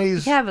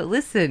noise. Yeah, but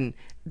listen,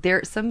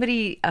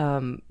 somebody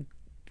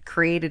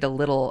created a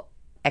little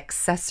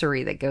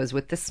accessory that goes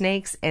with the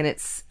snakes, and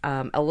it's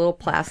a little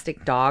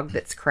plastic dog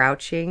that's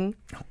crouching.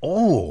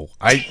 Oh,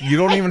 you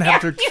don't even have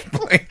to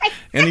explain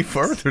any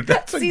further.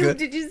 That's good.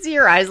 Did you see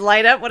your eyes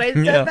light up when I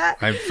said that?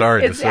 I'm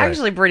sorry to say. It's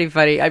actually pretty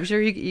funny. I'm sure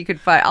you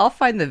could find. I'll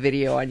find the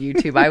video on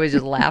YouTube. I was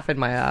just laughing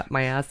my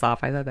ass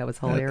off. I thought that was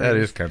hilarious. That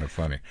is kind of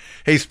funny.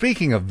 Hey,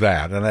 speaking of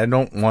that, and I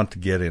don't want to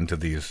get into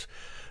these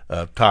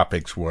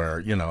topics where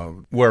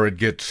it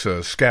gets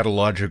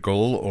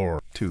scatological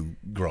or too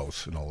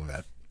gross and all of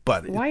that.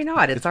 But why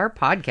not? It's our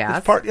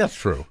podcast. That's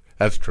true.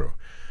 That's true.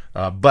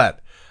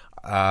 But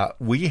I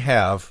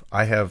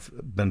have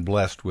been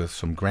blessed with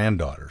some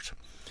granddaughters,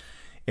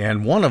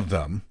 and one of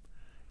them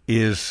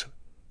is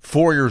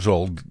 4 years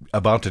old,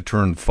 about to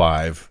turn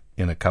 5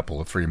 in a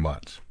couple of 3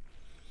 months.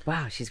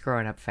 Wow, she's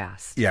growing up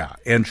fast. Yeah,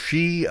 and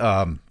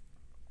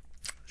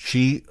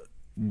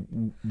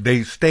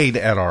they stayed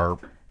at our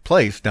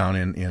place down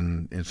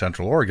in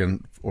Central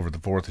Oregon over the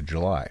 4th of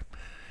July,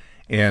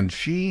 and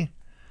she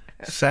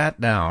sat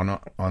down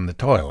on the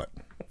toilet,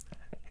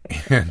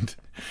 and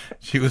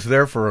she was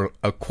there for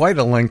quite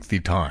a lengthy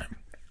time,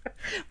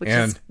 which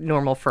is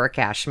normal for a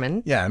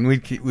Cashman. Yeah, and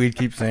we'd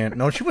keep saying,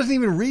 no, she wasn't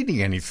even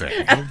reading anything.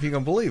 If you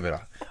can believe it.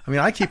 I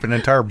mean, I keep an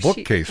entire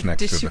bookcase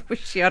next to her. Was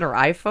she on her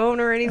iPhone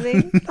or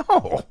anything?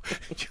 No,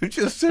 she was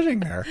just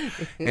sitting there,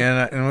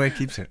 and we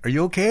keep saying, "Are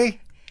you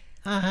okay?"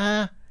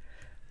 Uh-huh.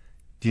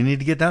 Do you need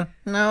to get down?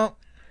 No.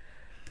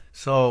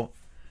 So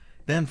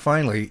then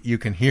finally, you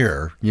can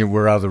hear.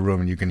 We're out of the room,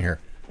 and you can hear.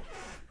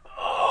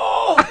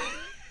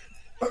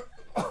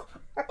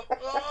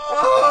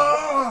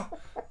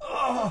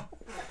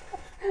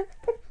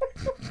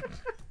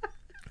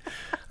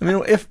 I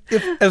mean, if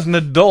as an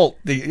adult,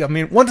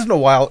 once in a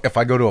while, if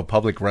I go to a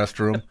public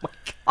restroom,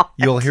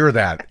 you'll hear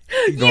that.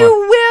 You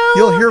will.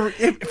 You'll hear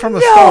it from a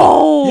No.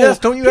 stall. Yes,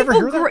 don't you ever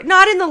hear that?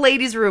 Not in the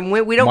ladies' room.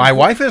 We don't. My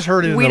wife has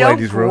heard it in the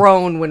ladies' room. We don't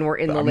groan when we're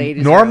in the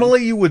ladies' room.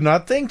 Normally, you would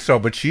not think so,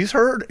 but she's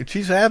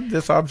had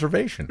this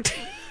observation.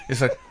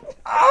 It's like,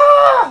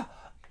 ah!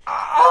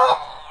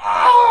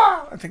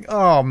 I think,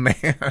 oh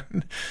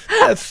man,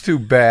 that's too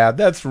bad.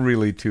 That's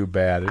really too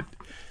bad.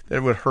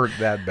 It would hurt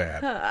that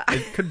bad.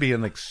 It could be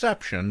an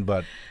exception,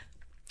 but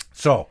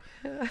so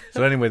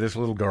anyway, this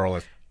little girl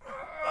is.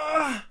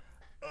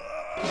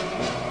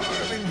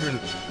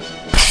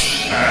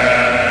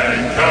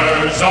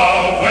 Anchors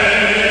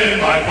away,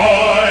 my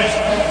boys.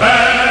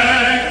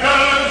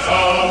 Anchors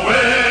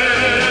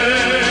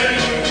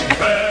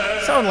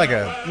away. Sound like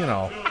a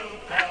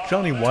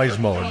Johnny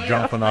Weissmuller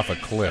jumping off a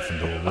cliff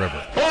into a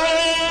river.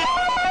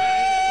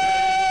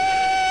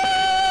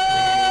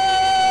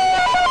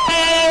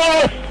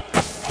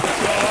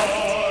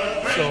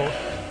 So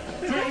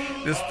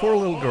this poor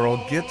little girl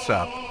gets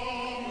up,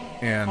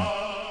 and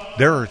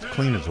they're as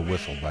clean as a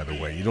whistle, by the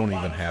way. You don't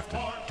even have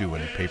to do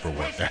any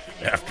paperwork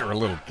after a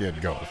little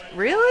kid goes.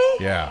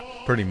 Really? Yeah,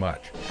 pretty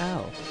much.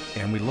 Oh.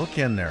 And we look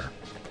in there.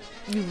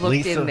 You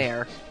looked in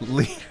there.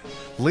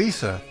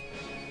 Lisa,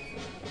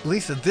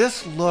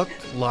 this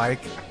looked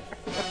like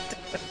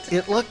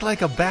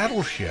a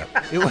battleship.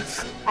 It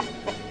was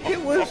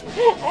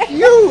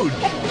huge.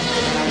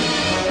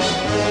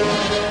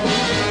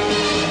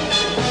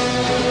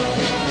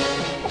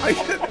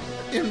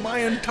 In my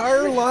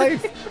entire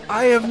life,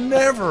 I have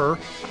never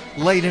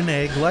laid an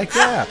egg like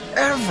that.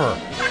 Ever.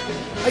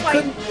 I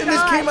couldn't. And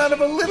this came out of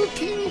a little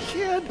teeny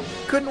kid.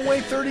 Couldn't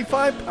weigh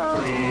 35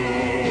 pounds.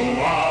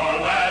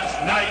 Our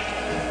last night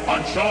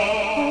on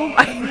shore.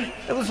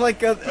 It was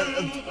like a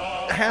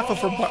half of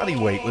her body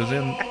weight was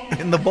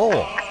in the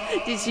bowl.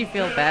 Did she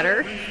feel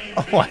better?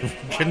 Oh,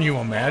 can you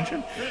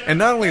imagine? And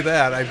not only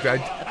that,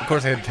 of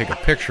course I had to take a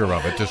picture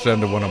of it to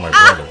send to one of my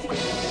brothers.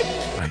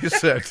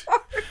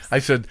 I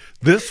said,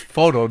 this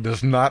photo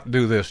does not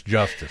do this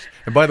justice.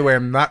 And by the way,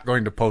 I'm not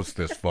going to post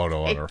this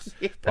photo on our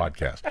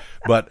podcast.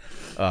 But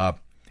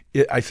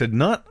I said,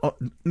 note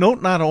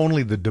not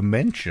only the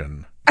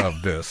dimension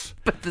of this,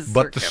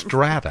 but the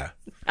strata.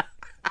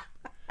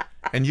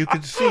 And you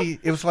could see,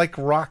 it was like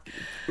rock,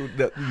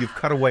 that you've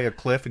cut away a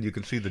cliff and you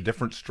can see the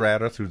different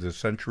strata through the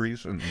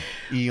centuries and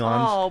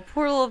eons. Oh,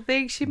 poor little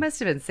thing. She must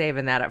have been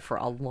saving that up for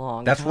a long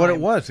time. That's what it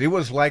was. It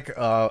was like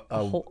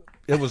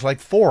it was like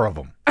four of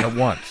them at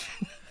once.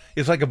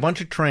 It's like a bunch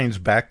of trains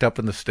backed up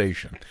in the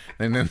station.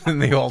 And then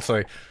they all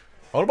say,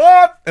 hold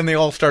on! And they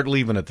all start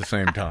leaving at the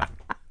same time.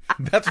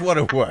 That's what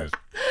it was.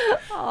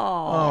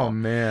 Oh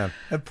man.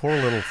 That poor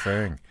little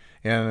thing.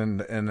 And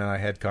then I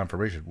had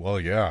confirmation. Well,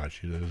 yeah,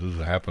 this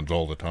happens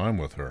all the time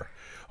with her.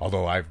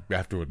 Although I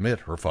have to admit,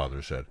 her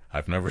father said,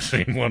 I've never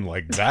seen one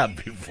like that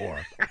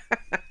before.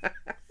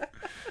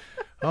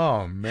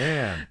 Oh,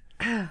 man.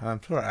 I'm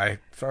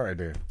sorry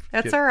to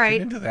That's all right.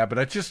 get into that,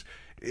 but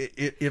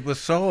it was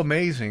so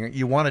amazing.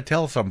 You want to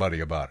tell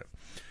somebody about it.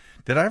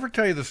 Did I ever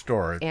tell you the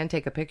story? And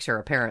take a picture,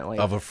 apparently.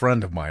 Of a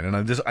friend of mine. And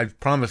I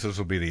promise this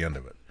will be the end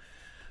of it.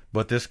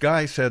 But this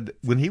guy said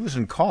when he was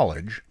in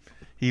college,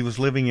 he was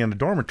living in a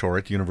dormitory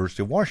at the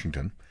University of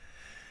Washington,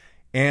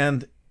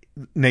 and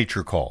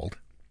nature called,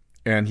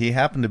 and he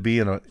happened to be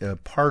in a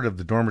part of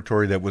the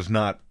dormitory that was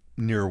not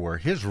near where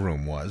his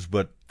room was,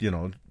 but, he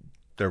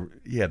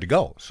had to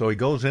go. So he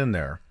goes in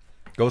there,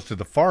 goes to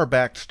the far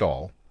back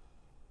stall.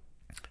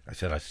 I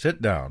said, I sit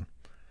down.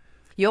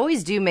 You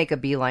always do make a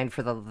beeline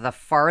for the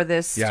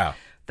farthest... Yeah.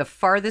 The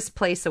farthest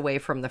place away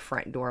from the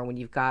front door when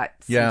you've got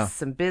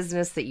some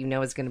business that you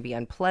know is going to be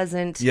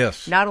unpleasant.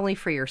 Yes. Not only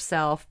for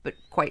yourself, but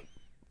quite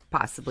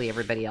possibly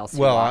everybody else who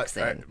walks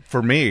in.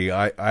 For me,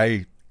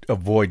 I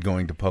avoid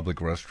going to public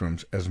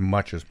restrooms as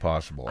much as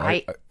possible.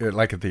 I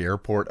like at the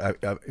airport,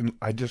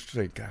 I just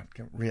say, God,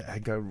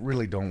 I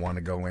really don't want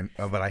to go in,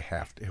 but I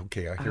have to.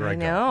 Okay, here I go. I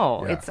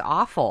know. Yeah. It's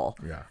awful.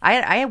 Yeah.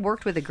 I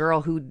worked with a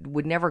girl who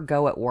would never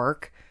go at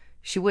work.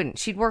 She wouldn't.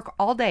 She'd work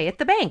all day at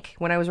the bank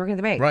when I was working at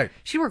the bank. Right.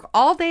 She'd work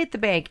all day at the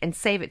bank and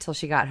save it till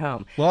she got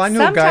home. Well, I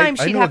knew a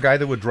guy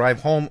that would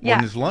drive home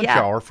on his lunch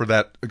hour for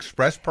that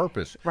express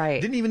purpose. Right.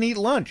 Didn't even eat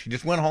lunch. He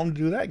just went home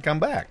to do that and come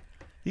back.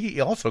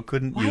 He also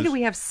couldn't Why do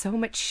we have so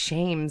much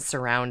shame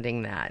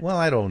surrounding that? Well,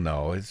 I don't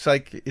know. It's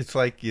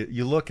like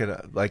you look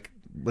at like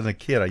when a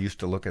kid, I used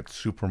to look at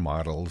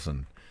supermodels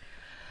and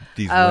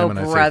these women.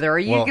 Oh, brother, are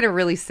you going to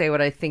really say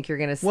what I think you're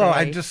going to say? Well,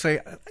 I just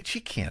say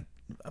she can't.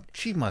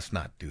 She must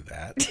not do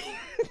that.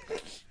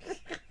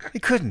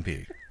 It couldn't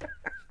be.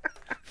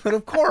 But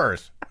of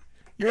course,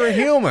 you're a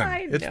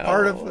human. It's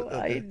part of.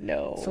 I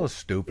know. So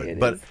stupid.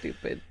 It is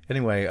stupid.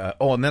 Anyway,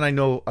 and then I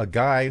know a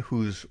guy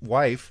whose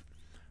wife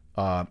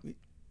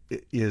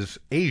is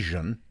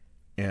Asian,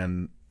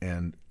 and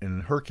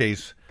in her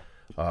case,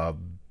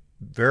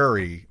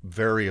 very,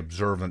 very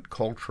observant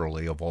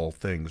culturally of all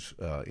things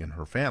in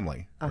her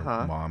family.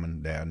 Her mom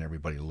and dad and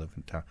everybody lived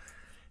in town,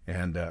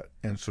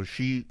 and so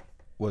she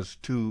was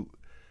too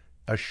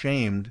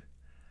ashamed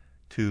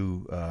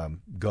to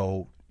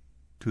go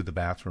to the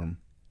bathroom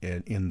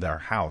in their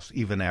house,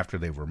 even after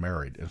they were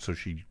married. And so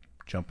she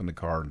jump in the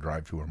car and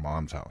drive to her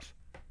mom's house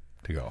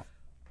to go.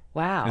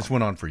 Wow. This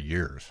went on for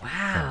years. Wow.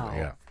 Apparently,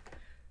 yeah.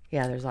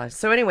 Yeah, there's a lot.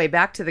 So anyway,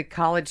 back to the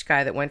college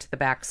guy that went to the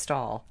back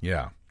stall.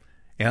 Yeah.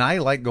 And I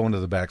like going to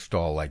the back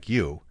stall like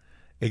you,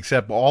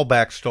 except all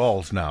back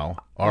stalls now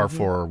are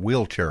for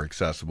wheelchair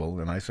accessible.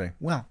 And I say,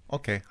 well,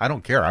 okay, I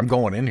don't care. I'm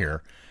going in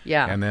here.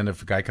 Yeah. And then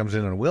if a guy comes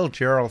in a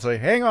wheelchair, I'll say,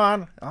 hang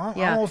on, I'm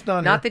almost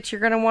done Not here. that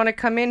you're going to want to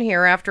come in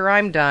here after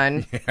I'm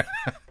done.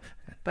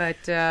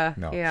 But,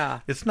 No. yeah.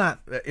 It's not.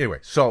 Anyway,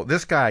 so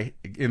this guy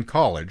in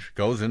college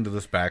goes into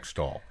this back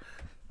stall,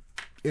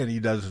 and he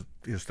does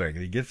his thing.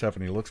 And he gets up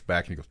and he looks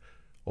back and he goes,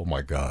 oh,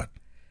 my God.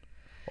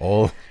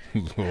 Oh,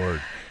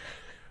 Lord.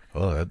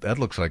 Oh, that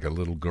looks like a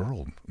little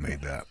girl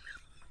made that.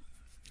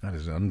 That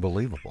is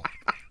unbelievable.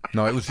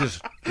 No, it was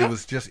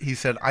just, he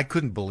said, I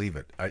couldn't believe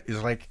it.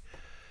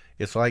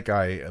 It's like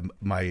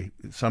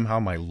somehow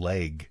my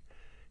leg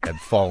had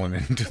fallen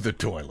into the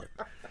toilet.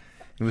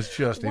 It was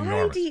just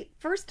enormous.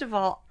 First of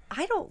all,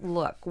 I don't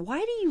look. Why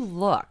do you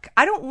look?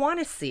 I don't want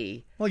to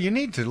see. Well, you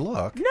need to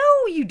look.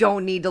 No, you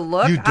don't need to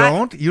look. You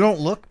don't? You don't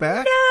look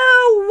back?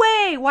 No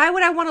way. Why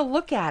would I want to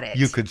look at it?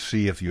 You could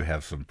see if you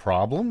have some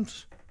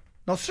problems.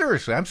 No,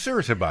 seriously, I'm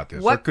serious about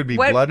this. There could be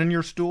blood in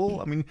your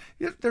stool. I mean,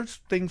 there's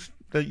things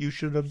that you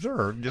should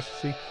observe just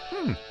to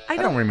see, I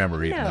don't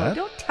remember eating that.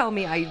 No, don't tell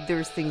me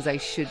there's things I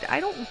should. I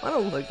don't want to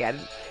look at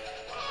it.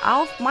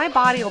 My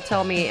body will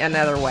tell me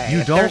another way. You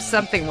if don't? There's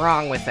something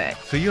wrong with it.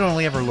 So you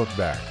don't ever look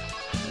back?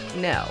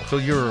 No. So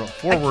you're a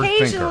forward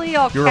Occasionally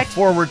thinker. You're a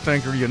forward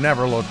thinker. You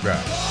never look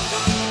back.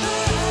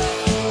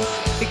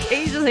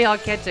 Occasionally I'll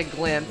catch a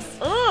glimpse.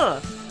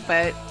 Ugh.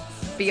 But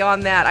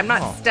beyond that, I'm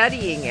not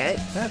studying it.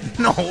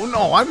 No,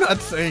 I'm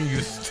not saying you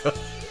study.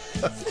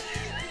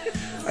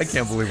 I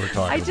can't believe we're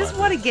talking about I just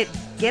want to get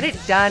it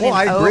done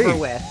and over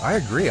with. I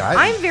agree.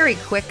 I'm very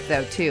quick,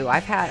 though, too.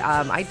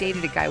 I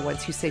dated a guy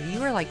once who said,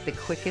 you are like the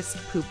quickest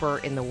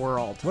pooper in the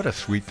world. What a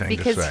sweet thing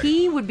because to say.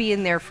 He would be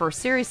in there for,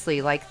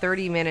 seriously, like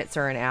 30 minutes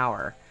or an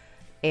hour.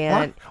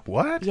 And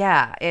What?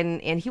 Yeah,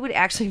 and he would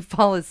actually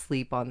fall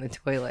asleep on the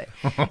toilet.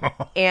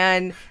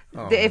 And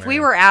if we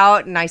were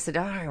out and I said,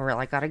 oh, I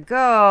really got to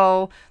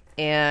go,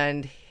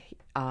 and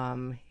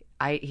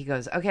he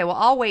goes, okay, well,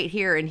 I'll wait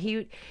here. And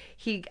he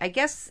I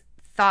guess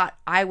thought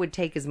I would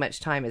take as much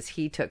time as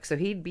he took. So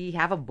he'd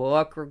have a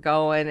book or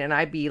going, and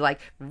I'd be like,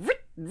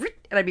 and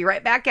I'd be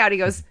right back out. He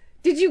goes,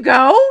 did you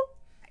go?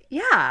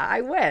 Yeah,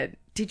 I went.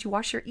 Did you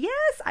wash your?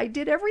 Yes, I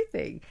did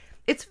everything.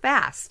 It's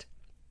fast.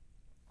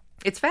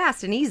 It's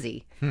fast and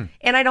easy.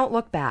 And I don't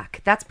look back.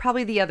 That's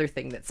probably the other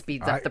thing that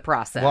speeds up the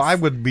process. Well, I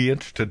would be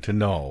interested to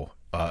know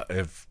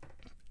if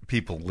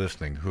people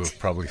listening who have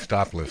probably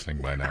stopped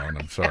listening by now, and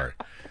I'm sorry.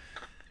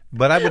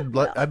 But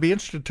I'd be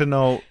interested to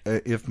know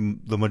if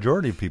the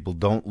majority of people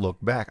don't look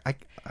back.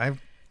 I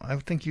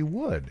think you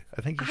would.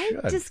 I think you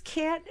should. I just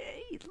can't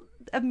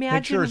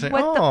imagine what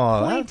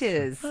the point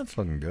is. That's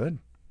looking good.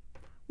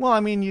 Well, I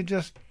mean, you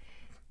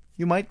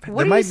might.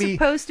 What are you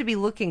supposed to be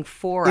looking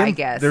for? I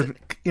guess there's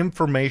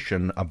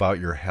information about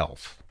your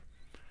health.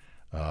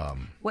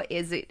 What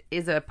is it?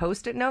 Is a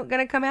Post-it note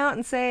going to come out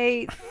and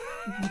say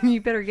you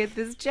better get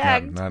this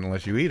checked? Not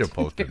unless you eat a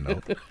Post-it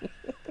note.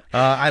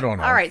 I don't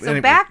know. All right,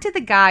 so back to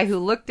the guy who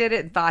looked at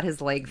it and thought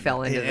his leg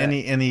fell into it.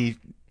 And he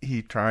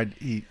tried.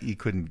 He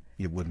couldn't.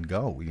 It wouldn't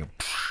go.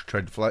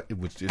 Tried to fly. It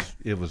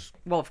was.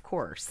 Well, of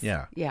course.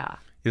 Yeah. Yeah.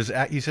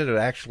 He said it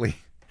actually.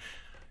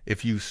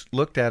 If you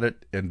looked at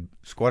it and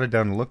squatted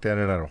down and looked at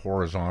it at a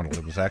horizontal,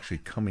 it was actually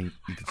coming.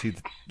 You could see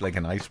like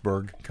an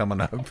iceberg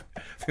coming up.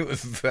 It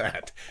was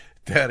that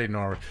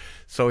enormous.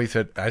 So he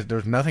said,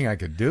 "There's nothing I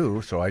could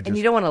do." So I just. And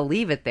you don't want to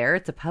leave it there.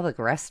 It's a public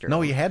restroom.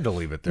 No, he had to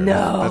leave it there.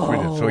 No. That's what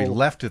he did. So he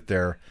left it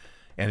there,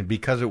 and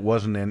because it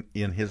wasn't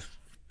in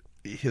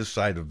his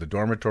side of the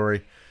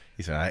dormitory,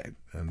 he said,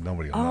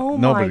 "Nobody will know."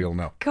 Nobody will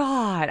know.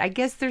 God, I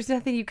guess there's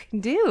nothing you can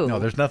do. No,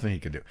 there's nothing he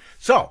can do.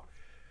 So.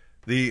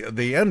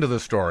 The end of the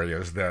story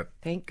is that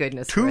thank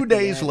goodness 2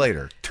 days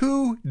later,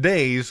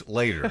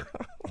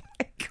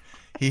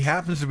 he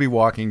happens to be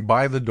walking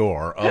by the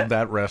door of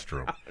that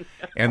restroom,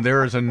 and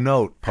there is a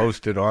note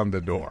posted on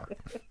the door.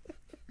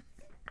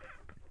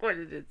 What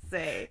did it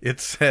say? It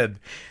said,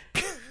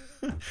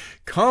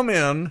 "Come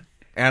in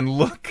and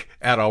look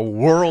at a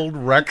world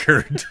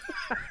record."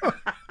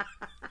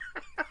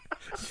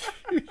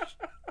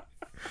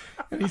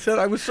 And he said,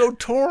 I was so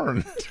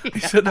torn. Yeah.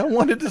 He said, I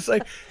wanted to say,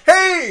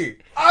 hey,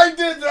 I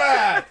did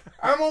that.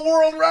 I'm a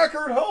world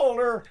record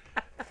holder.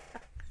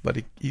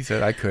 But he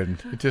said I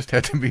couldn't. It just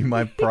had to be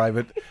my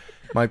private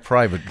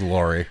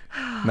glory,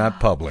 not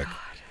public. God.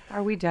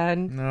 Are we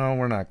done? No,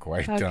 we're not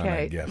quite done,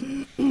 I guess.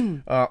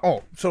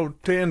 So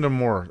to end a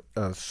more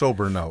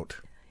sober note.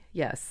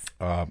 Yes.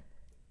 One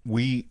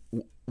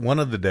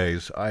of the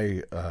days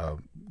I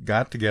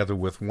got together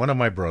with one of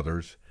my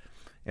brothers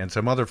and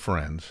some other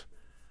friends.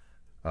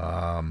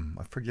 I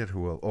forget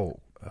who else.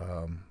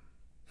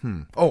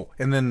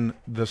 And then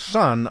the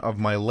son of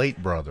my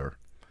late brother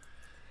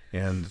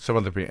and some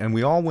other people. And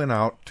we all went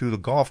out to the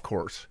golf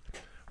course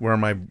where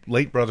my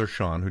late brother,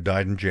 Sean, who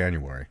died in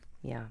January,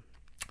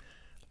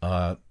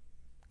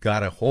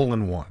 got a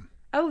hole-in-one.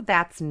 Oh,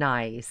 that's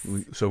nice.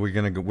 So we're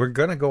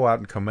gonna go out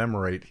and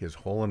commemorate his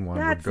hole-in-one.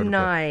 That's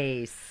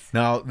nice.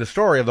 Now, the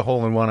story of the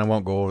hole-in-one, I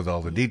won't go over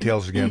all the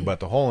details again, but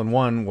the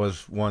hole-in-one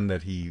was one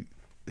that he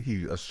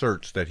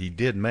asserts that he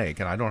did make,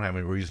 and I don't have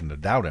any reason to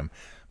doubt him,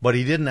 but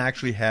he didn't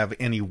actually have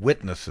any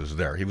witnesses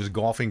there. He was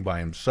golfing by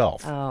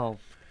himself. Oh.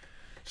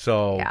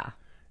 So, yeah.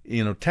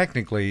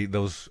 Technically,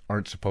 those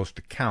aren't supposed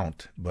to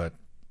count, but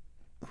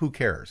who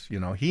cares?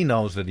 He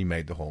knows that he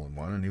made the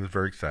hole-in-one, and he was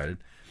very excited.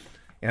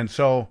 And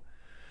so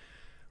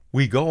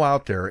we go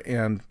out there,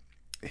 and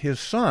his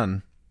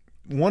son,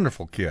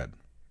 wonderful kid,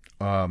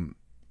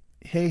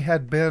 he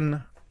had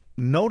been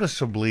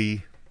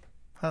noticeably,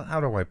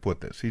 how do I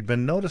put this? He'd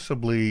been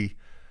noticeably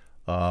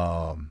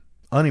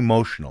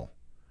unemotional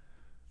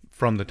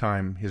from the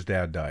time his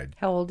dad died.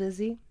 How old is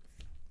he?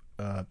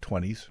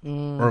 20s,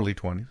 early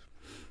 20s.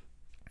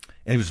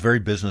 And he was very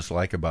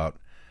businesslike about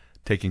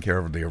taking care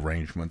of the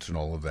arrangements and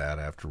all of that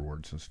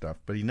afterwards and stuff.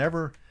 But he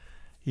never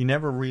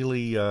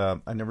really,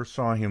 I never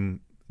saw him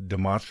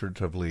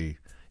demonstratively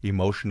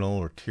emotional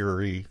or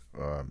teary,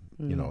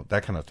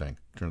 that kind of thing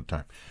during the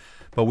time.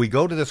 But we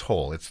go to this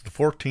hole. It's the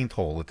 14th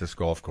hole at this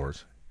golf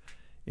course,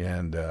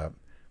 and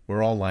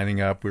we're all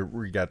lining up.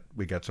 We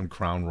got some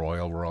Crown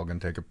Royal. We're all going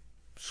to take a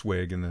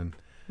swig and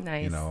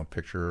then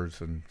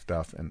pictures and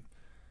stuff.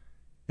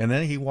 And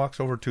then he walks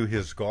over to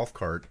his golf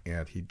cart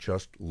and he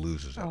just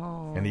loses it.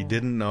 Oh. And he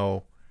didn't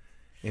know.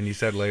 And he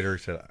said later,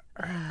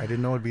 I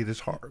didn't know it'd be this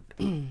hard.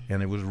 And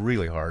it was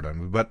really hard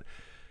on me. But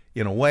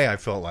in a way, I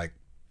felt like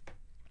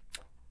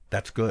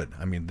that's good.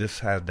 I mean, this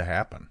had to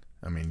happen.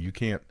 I mean, you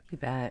can't. You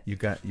bet. You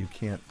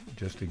can't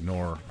just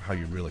ignore how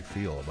you really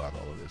feel about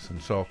all of this. And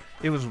so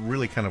it was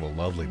really kind of a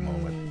lovely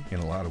moment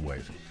in a lot of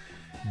ways.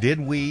 Did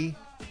we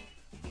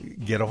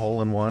get a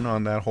hole-in-one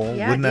on that hole?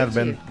 Yeah, Would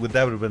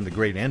that have been the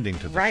great ending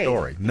to the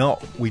story? No,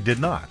 we did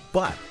not.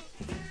 But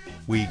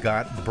we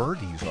got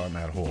birdies on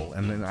that hole,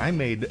 and then I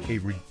made a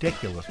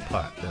ridiculous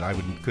putt that I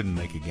couldn't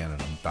make again in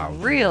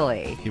 1,000.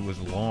 Really? It was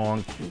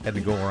long, had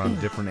to go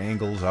around different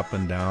angles, up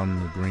and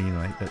down the green.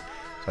 So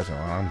I said,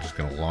 I'm just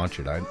going to launch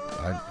it. I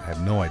had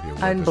no idea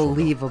what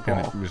Unbelievable.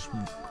 This was.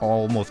 And it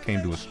almost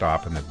came to a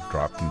stop and then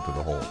dropped into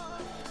the hole.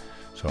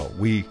 So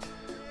we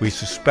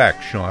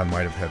suspect Sean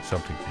might have had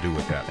something to do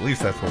with that. At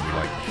least that's what we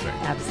like to say.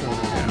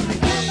 Absolutely.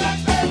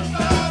 Yeah.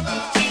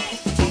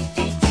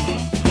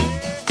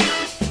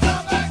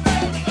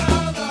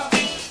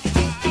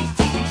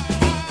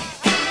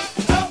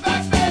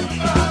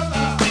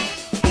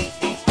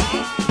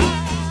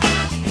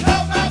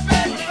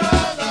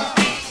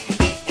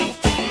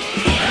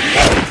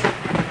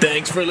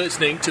 Thanks for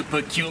listening to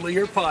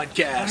Peculiar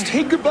Podcast.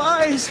 Hey,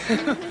 goodbyes.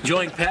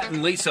 Join Pat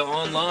and Lisa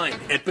online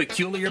at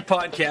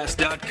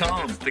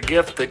peculiarpodcast.com. The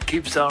gift that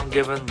keeps on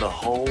giving the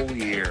whole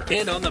year.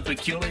 And on the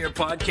Peculiar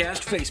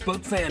Podcast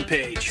Facebook fan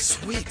page.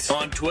 Sweet.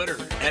 On Twitter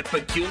at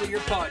Peculiar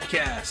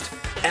Podcast,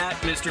 at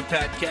Mr.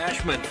 Pat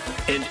Cashman,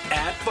 and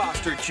at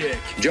Foster Chick.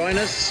 Join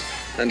us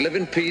and live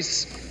in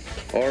peace,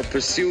 or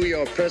pursue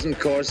your present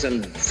course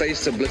and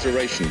face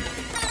obliteration.